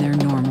unseen in their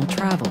normal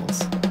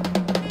travels.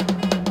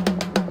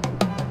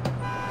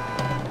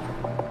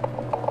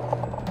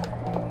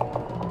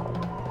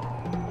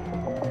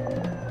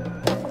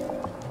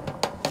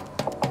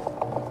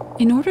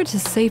 In order to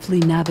safely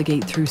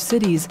navigate through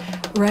cities,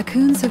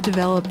 raccoons have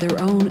developed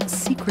their own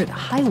secret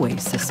highway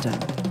system.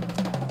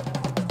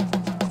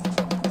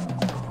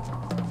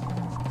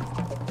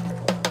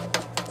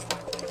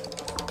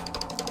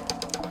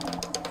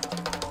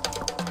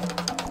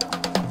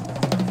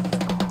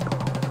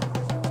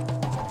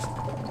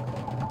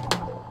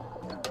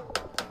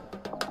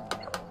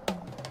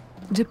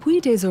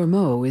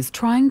 𝐒𝐤𝐴𝐳𝐴 is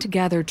trying to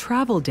gather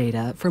travel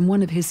data from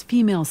one of his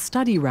female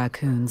study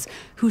raccoons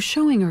who's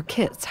showing her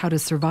kits how to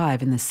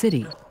survive in the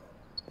city.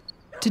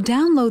 To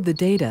download the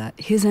data,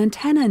 his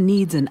antenna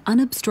needs an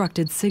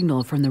unobstructed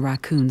signal from the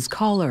raccoon's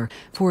collar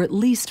for at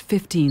least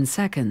 15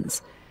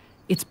 seconds.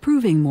 it's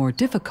proving more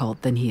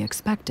difficult than he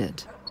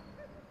expected.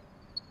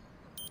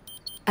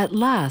 At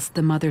last,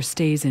 the mother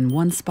stays in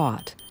one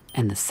spot,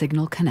 and the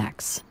signal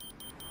connects.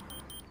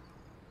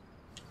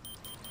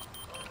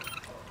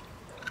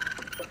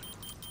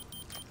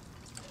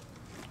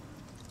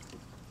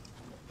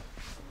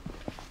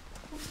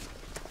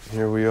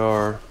 Here we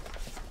are.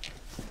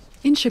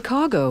 In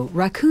Chicago,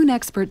 raccoon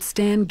expert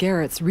Stan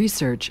Garrett's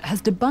research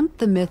has debunked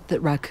the myth that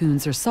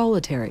raccoons are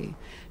solitary,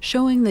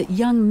 showing that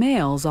young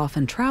males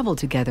often travel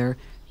together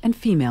and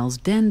females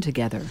den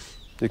together.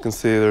 You can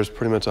see there's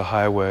pretty much a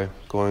highway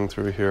going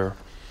through here.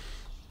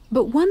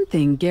 But one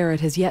thing Garrett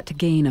has yet to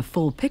gain a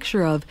full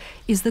picture of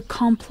is the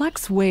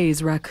complex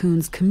ways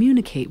raccoons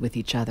communicate with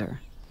each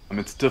other.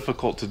 It's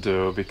difficult to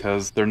do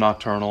because they're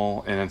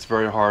nocturnal and it's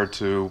very hard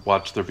to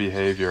watch their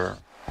behavior.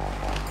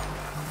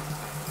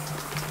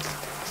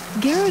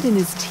 Garrett and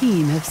his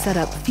team have set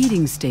up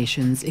feeding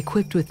stations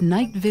equipped with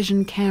night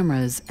vision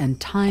cameras and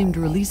timed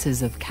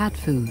releases of cat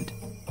food.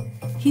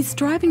 He's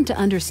striving to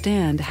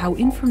understand how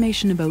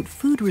information about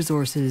food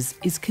resources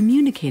is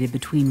communicated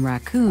between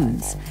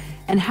raccoons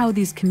and how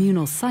these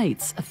communal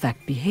sites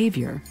affect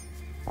behavior.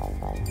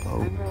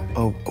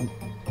 Oh.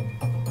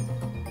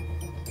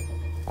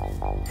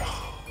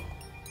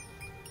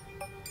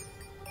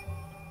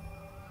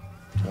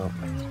 Oh,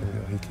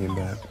 he came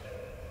back.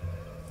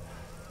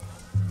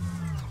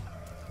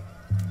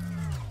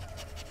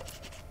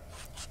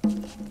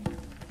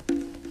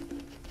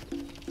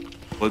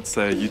 Let's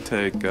say you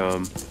take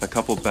a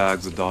couple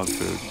bags of dog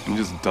food and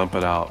you just dump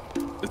it out.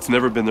 It's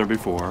never been there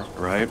before,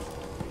 right?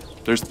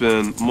 There's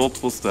been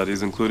multiple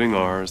studies, including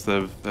ours,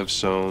 that have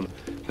shown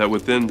that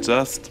within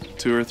just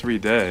 2 or 3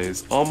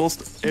 days,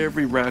 almost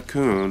every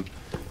raccoon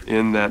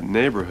in that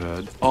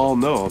neighborhood all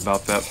know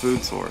about that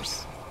food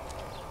source.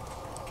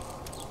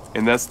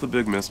 And that's the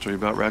big mystery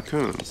about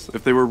raccoons.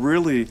 If they were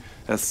really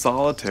as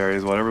solitary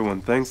as what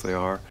everyone thinks they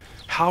are,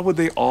 how would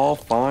they all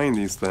find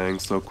these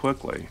things so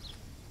quickly?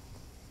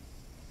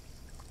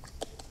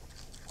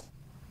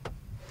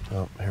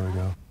 Oh, here we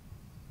go.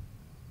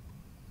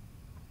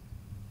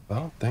 I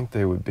don't think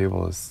they would be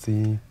able to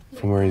see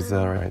from where he's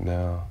at right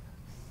now.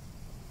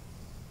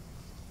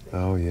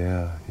 Oh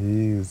yeah,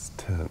 he's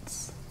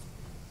tense.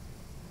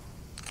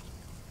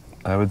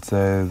 I would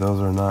say those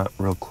are not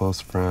real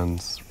close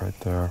friends right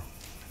there.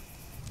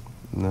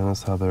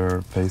 Notice how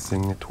they're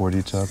facing toward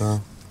each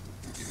other.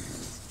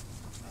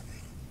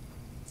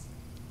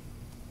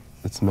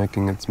 It's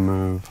making its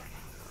move.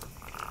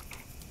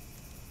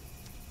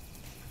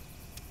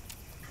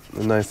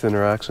 A nice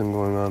interaction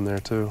going on there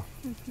too.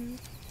 Mm-hmm.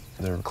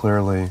 They're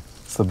clearly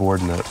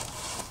subordinate.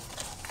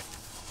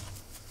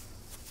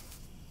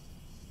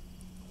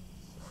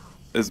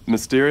 As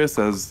mysterious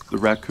as the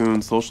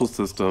raccoon social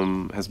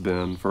system has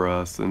been for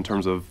us in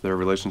terms of their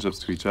relationships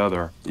to each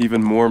other,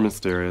 even more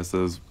mysterious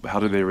is how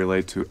do they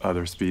relate to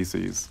other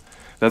species.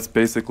 That's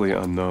basically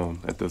unknown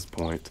at this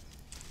point.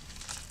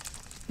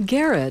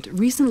 Garrett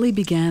recently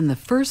began the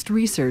first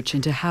research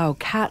into how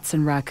cats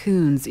and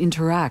raccoons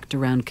interact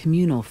around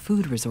communal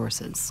food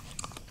resources.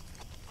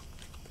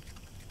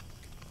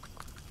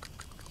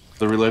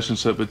 The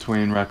relationship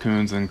between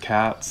raccoons and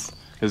cats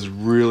is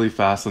really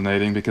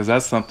fascinating because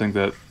that's something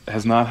that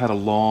has not had a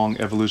long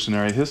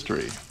evolutionary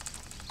history.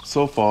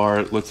 So far,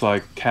 it looks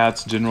like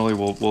cats generally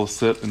will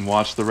sit and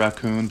watch the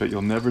raccoon, but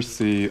you'll never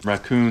see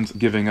raccoons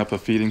giving up a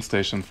feeding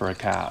station for a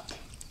cat.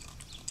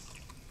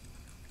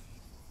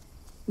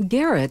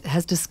 Garrett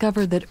has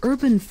discovered that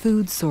urban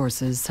food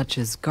sources such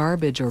as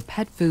garbage or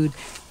pet food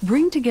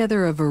bring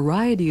together a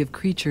variety of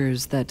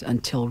creatures that,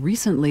 until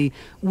recently,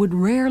 would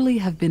rarely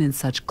have been in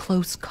such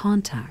close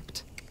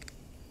contact.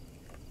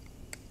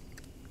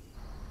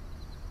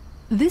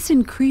 This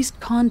increased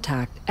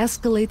contact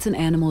escalates an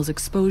animal's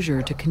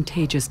exposure to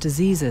contagious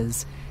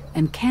diseases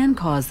and can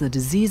cause the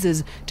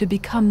diseases to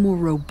become more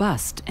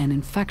robust and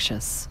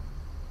infectious.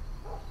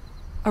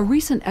 A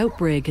recent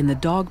outbreak in the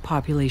dog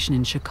population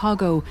in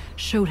Chicago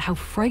showed how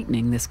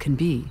frightening this can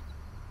be.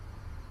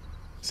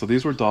 So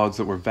these were dogs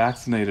that were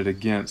vaccinated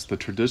against the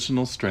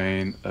traditional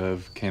strain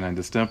of canine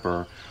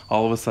distemper,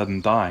 all of a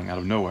sudden dying out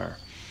of nowhere.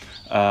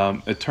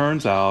 It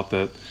turns out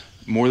that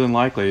more than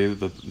likely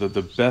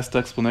the best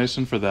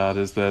explanation for that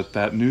is that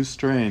that new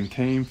strain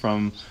came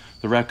from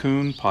the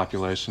raccoon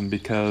population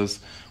because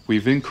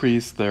we've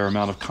increased their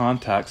amount of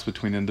contacts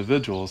between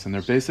individuals, and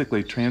they're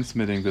basically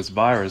transmitting this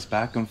virus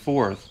back and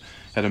forth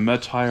at a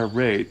much higher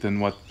rate than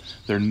what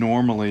they're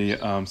normally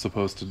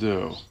supposed to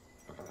do.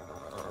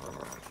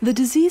 The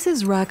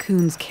diseases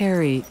raccoons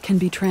carry can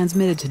be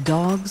transmitted to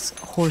dogs,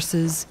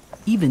 horses,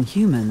 even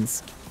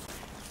humans.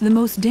 The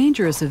most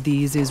dangerous of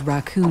these is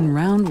raccoon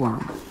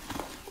roundworm.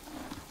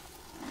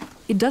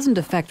 It doesn't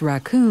affect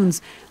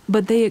raccoons,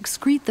 but they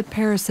excrete the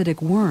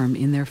parasitic worm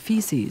in their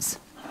feces.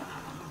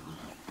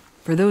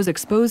 For those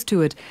exposed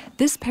to it,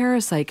 this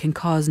parasite can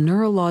cause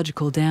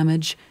neurological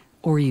damage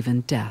or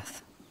even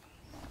death.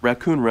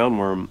 Raccoon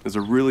roundworm is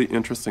a really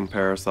interesting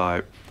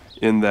parasite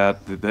in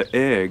that the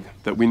egg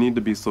that we need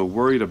to be so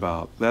worried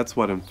about, that's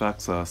what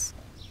infects us.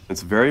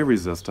 It's very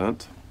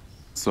resistant.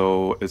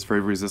 So it's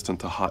very resistant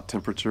to hot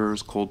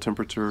temperatures, cold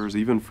temperatures,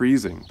 even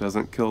freezing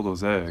doesn't kill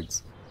those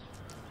eggs.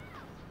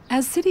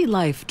 As city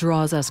life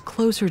draws us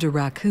closer to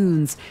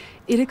raccoons,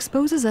 it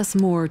exposes us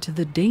more to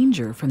the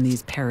danger from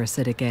these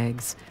parasitic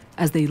eggs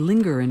as they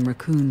linger in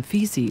raccoon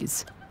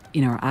feces,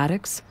 in our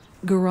attics,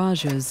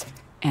 garages,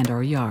 and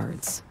our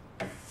yards.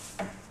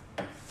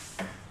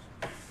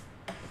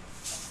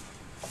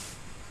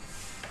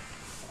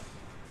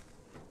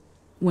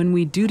 When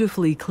we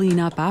dutifully clean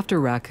up after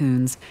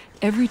raccoons,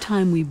 every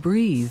time we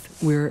breathe,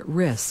 we're at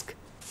risk.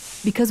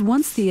 Because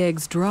once the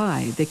eggs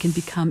dry, they can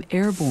become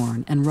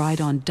airborne and ride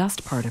on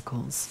dust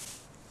particles.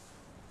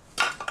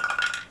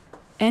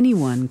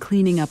 Anyone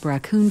cleaning up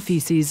raccoon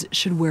feces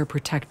should wear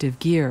protective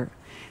gear,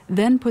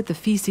 then put the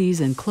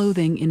feces and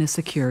clothing in a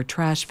secure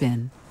trash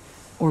bin.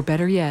 Or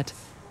better yet,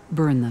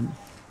 burn them.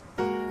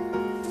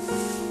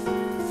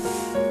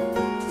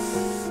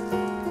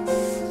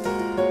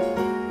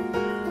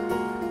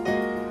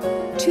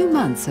 Two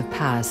months have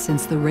passed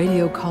since the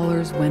radio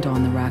collars went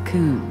on the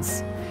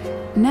raccoons.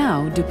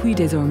 Now,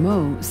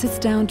 𝐸𝐸 sits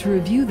down to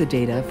review the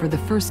data for the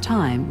first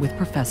time with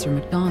Professor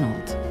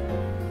McDonald.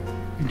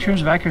 In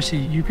terms of accuracy,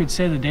 you could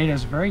say the data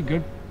is very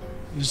good.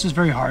 This is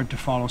very hard to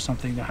follow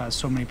something that has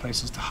so many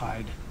places to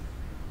hide.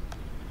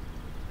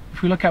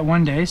 If we look at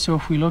one day, so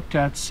if we looked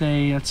at,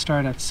 say, let's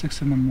start at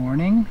 6 in the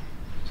morning.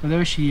 So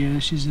there she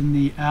is. She's in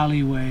the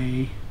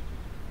alleyway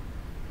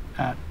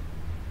at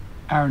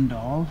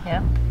Arundel.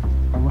 Yeah.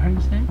 Or what do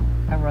you say?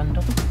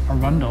 Arundel.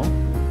 Arundel.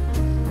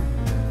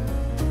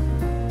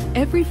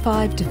 Every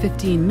 5 to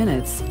 15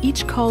 minutes,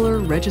 each caller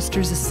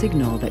registers a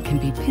signal that can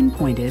be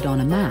pinpointed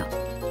on a map.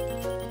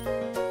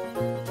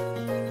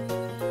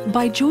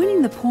 By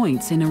joining the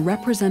points in a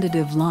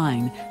representative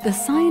line, the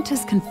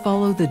scientists can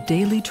follow the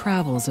daily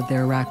travels of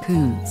their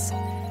raccoons.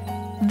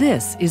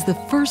 This is the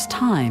first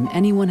time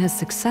anyone has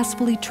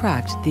successfully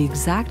tracked the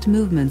exact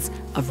movements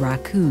of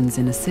raccoons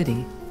in a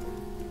city.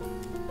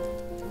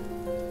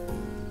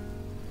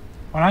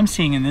 What I'm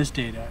seeing in this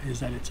data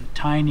is that it's a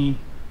tiny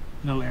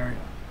little area.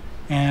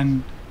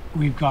 And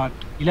we've got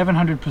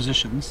 1,100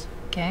 positions.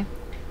 Okay.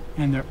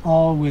 And they're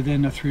all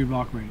within a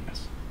 3-block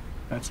radius.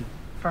 That's it.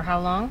 For how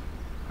long?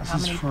 This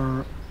is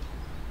for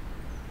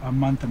a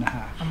month and a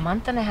half. A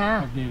month and a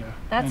half. Of data.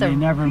 That's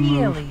and a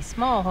really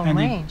small home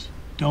range.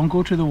 Don't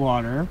go to the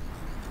water.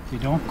 They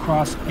don't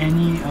cross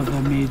any of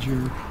the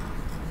major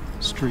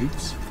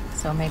streets.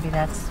 So maybe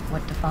that's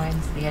what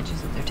defines the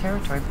edges of their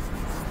territory.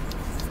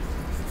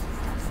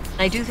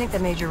 I do think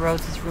that major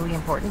roads is really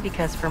important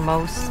because for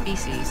most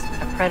species,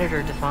 a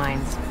predator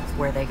defines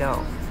where they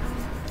go.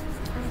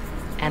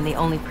 And the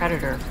only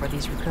predator for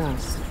these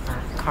raccoons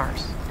are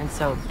cars. And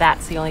so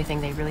that's the only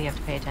thing they really have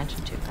to pay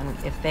attention to. And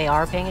if they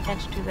are paying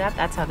attention to that,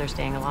 that's how they're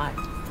staying alive.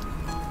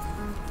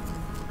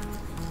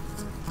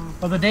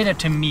 Well, the data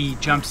to me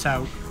jumps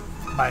out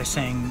by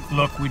saying,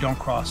 look, we don't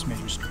cross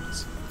major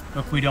streets.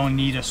 Look, we don't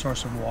need a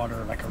source of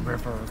water like a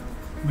river.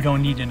 We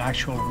don't need an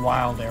actual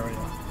wild area.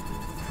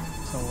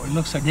 So it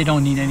looks like they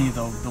don't need any of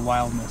the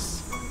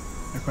wildness.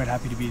 They're quite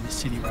happy to be the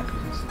city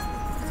raccoons.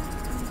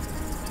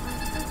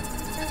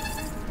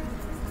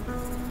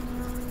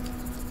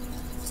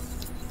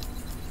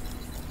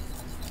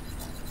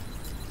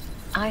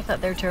 I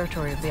thought their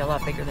territory would be a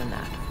lot bigger than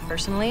that.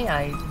 Personally,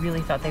 I really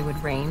thought they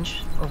would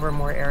range over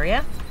more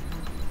area.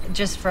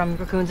 Just from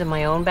raccoons in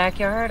my own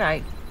backyard,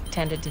 I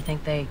tended to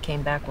think they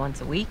came back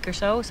once a week or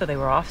so they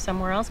were off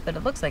somewhere else, but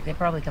it looks like they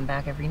probably come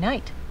back every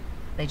night.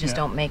 They just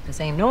don't make the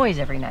same noise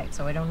every night,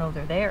 so I don't know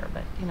they're there.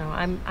 But, you know,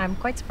 I'm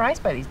quite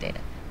surprised by these data.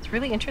 It's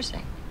really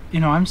interesting. You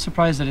know, I'm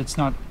surprised that it's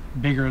not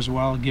bigger as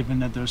well, given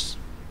that there's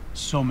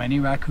so many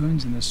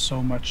raccoons and there's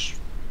so much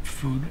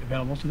food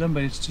available to them,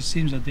 but it just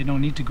seems that they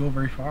don't need to go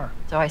very far.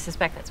 So I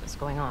suspect that's what's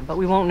going on, but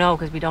we won't know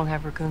because we don't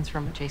have raccoons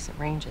from adjacent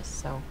ranges,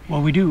 so...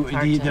 Well, we do.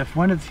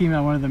 One of the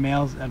female, one of the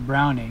males at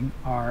Browning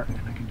are, and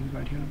I can do it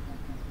right here.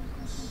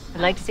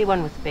 I'd like to see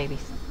one with the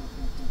babies.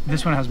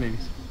 This one has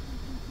babies.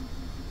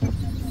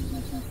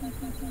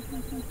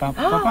 Ba,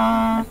 ba,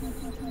 ba.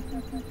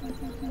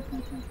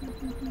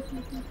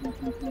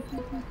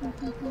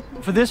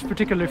 For this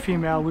particular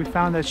female, we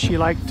found that she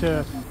liked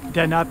to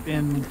den up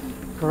in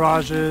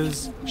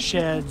garages,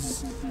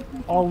 sheds,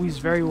 always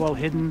very well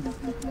hidden.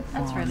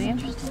 That's really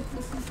interesting.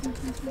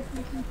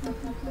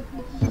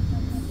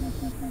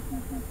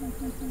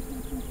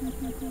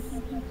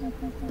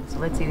 So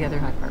let's see the other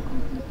hyperbola.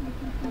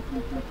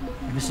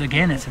 This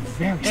again, it's a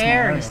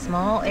very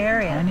small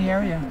area. Tiny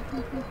area.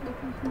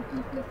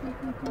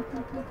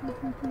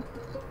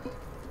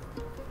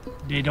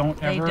 They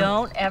don't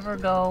ever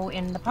go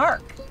in the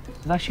park.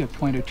 There's actually a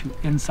point or two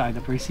inside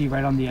that we see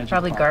right on the edge.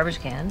 Probably of the park. garbage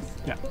cans.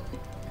 Yeah.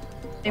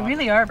 They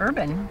really are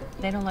urban.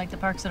 They don't like the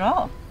parks at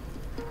all.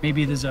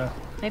 Maybe there's a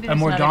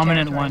more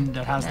dominant one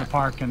that has the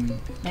park and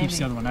keeps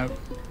the other one out.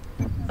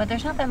 But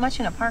there's not that much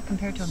in a park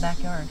compared to a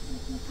backyard,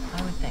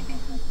 I would think.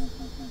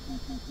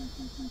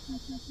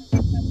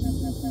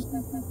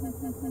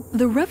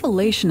 The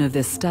revelation of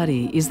this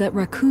study is that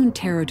raccoon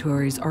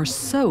territories are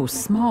so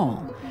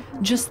small,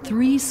 just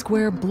 3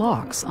 square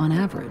blocks on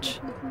average.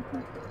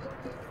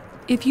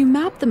 If you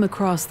map them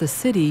across the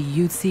city,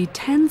 you'd see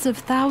tens of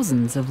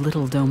thousands of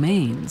little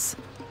domains.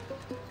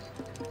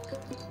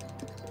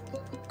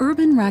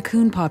 Urban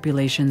raccoon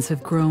populations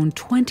have grown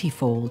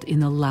 20-fold in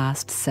the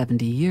last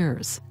 70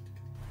 years.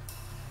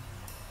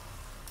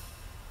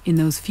 In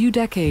those few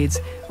decades,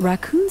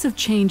 raccoons have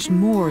changed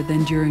more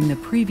than during the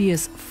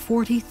previous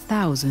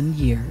 40,000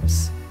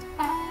 years.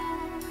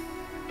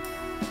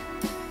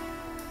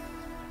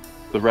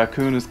 The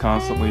raccoon is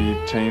constantly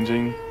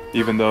changing.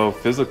 Even though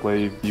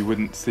physically you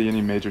wouldn't see any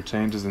major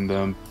changes in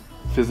them,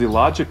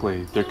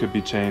 physiologically there could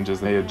be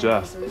changes. They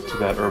adjust to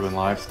that urban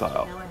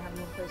lifestyle.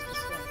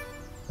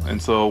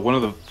 And so one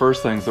of the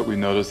first things that we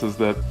notice is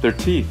that their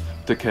teeth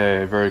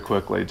decay very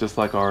quickly, just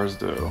like ours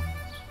do.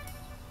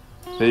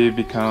 They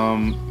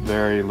become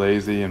very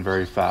lazy and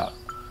very fat.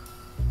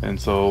 And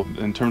so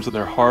in terms of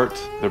their heart,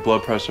 their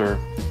blood pressure,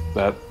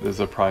 that is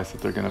a price that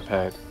they're going to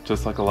pay,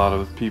 just like a lot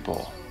of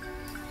people.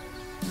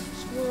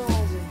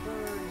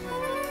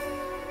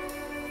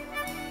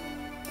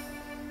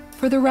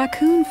 For the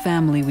raccoon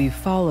family we've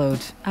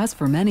followed, as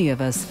for many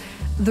of us,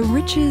 the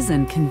riches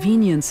and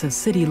convenience of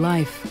city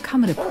life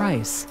come at a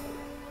price.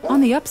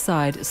 On the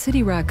upside,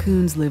 city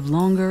raccoons live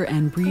longer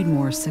and breed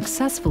more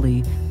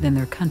successfully than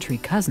their country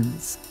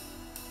cousins.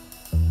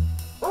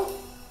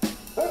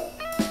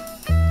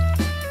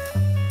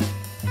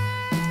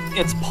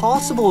 It's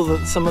possible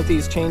that some of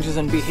these changes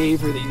in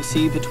behavior that you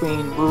see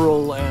between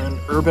rural and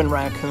urban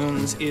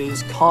raccoons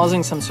is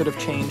causing some sort of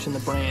change in the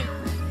brain.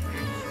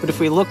 But if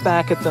we look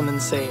back at them in,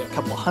 say, a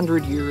couple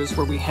hundred years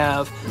where we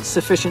have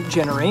sufficient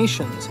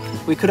generations,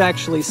 we could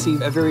actually see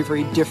a very,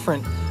 very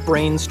different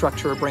brain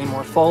structure or brain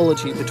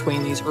morphology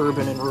between these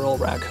urban and rural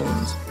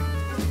raccoons.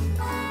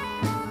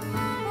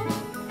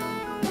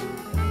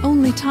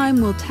 Only time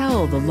will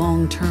tell the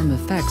long-term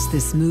effects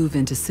this move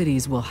into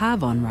cities will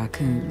have on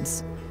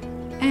raccoons,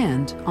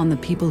 and on the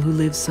people who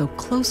live so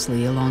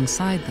closely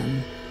alongside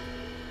them.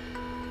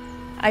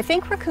 I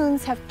think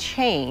raccoons have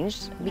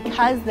changed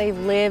because they've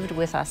lived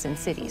with us in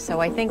cities.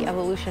 So I think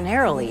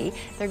evolutionarily,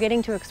 they're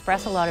getting to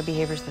express a lot of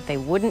behaviors that they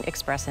wouldn't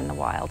express in the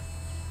wild.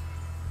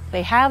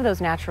 They have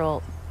those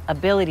natural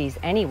abilities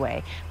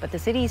anyway, but the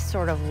cities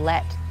sort of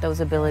let those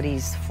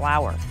abilities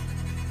flower.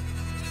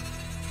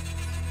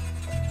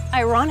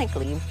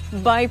 Ironically,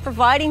 by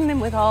providing them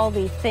with all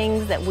the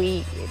things that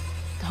we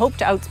hope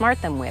to outsmart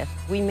them with,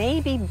 we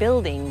may be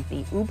building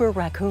the uber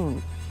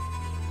raccoon.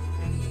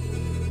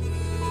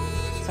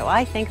 So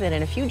I think that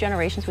in a few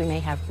generations we may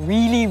have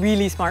really,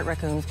 really smart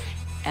raccoons,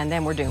 and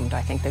then we're doomed.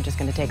 I think they're just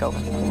going to take over.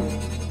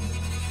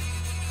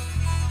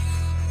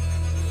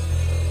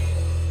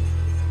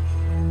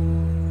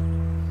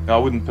 I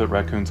wouldn't put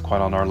raccoons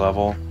quite on our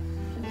level,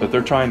 but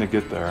they're trying to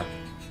get there.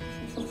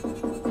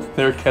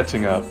 They're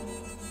catching up.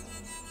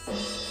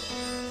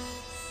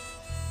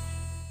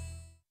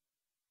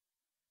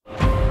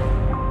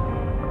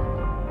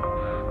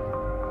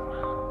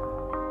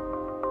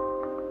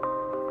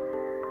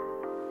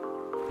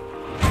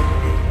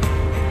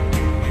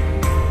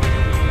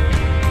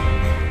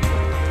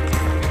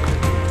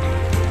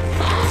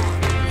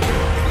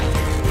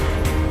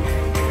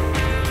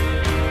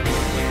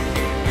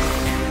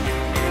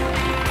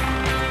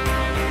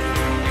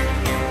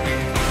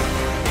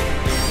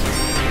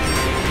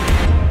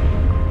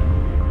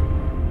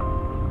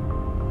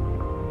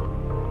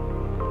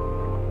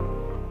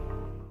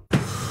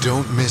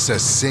 Don't miss a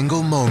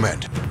single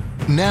moment.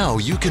 Now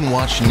you can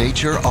watch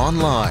nature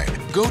online.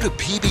 Go to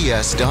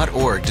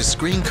pbs.org to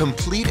screen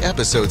complete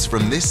episodes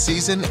from this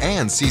season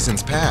and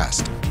seasons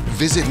past.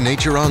 Visit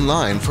Nature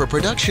Online for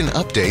production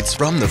updates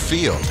from the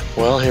field.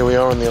 Well, here we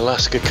are on the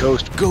Alaska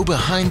coast. Go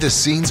behind the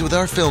scenes with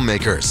our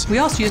filmmakers. We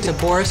also used a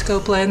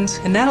borescope lens,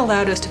 and that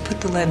allowed us to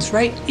put the lens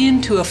right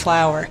into a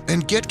flower.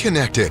 And get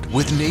connected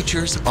with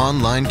nature's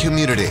online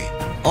community.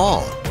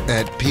 All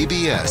at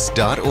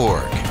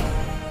pbs.org.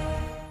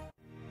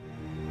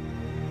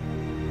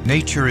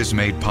 Nature is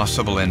made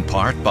possible in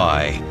part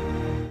by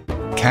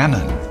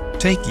Canon.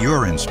 Take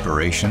your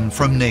inspiration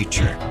from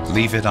nature.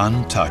 Leave it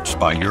untouched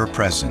by your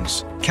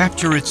presence.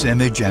 Capture its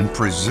image and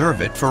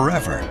preserve it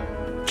forever.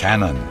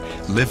 Canon,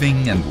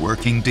 living and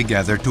working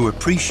together to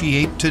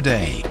appreciate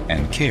today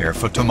and care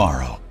for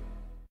tomorrow.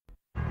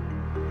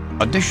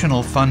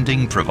 Additional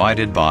funding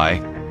provided by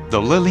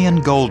the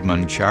Lillian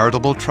Goldman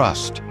Charitable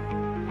Trust,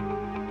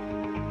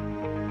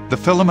 the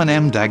Philemon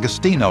M.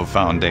 D'Agostino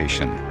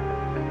Foundation,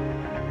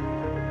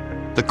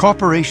 the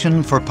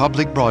Corporation for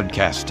Public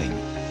Broadcasting,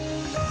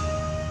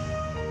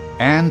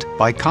 and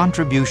by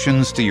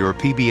contributions to your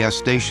PBS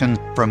station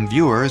from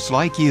viewers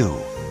like you.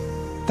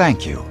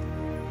 Thank you.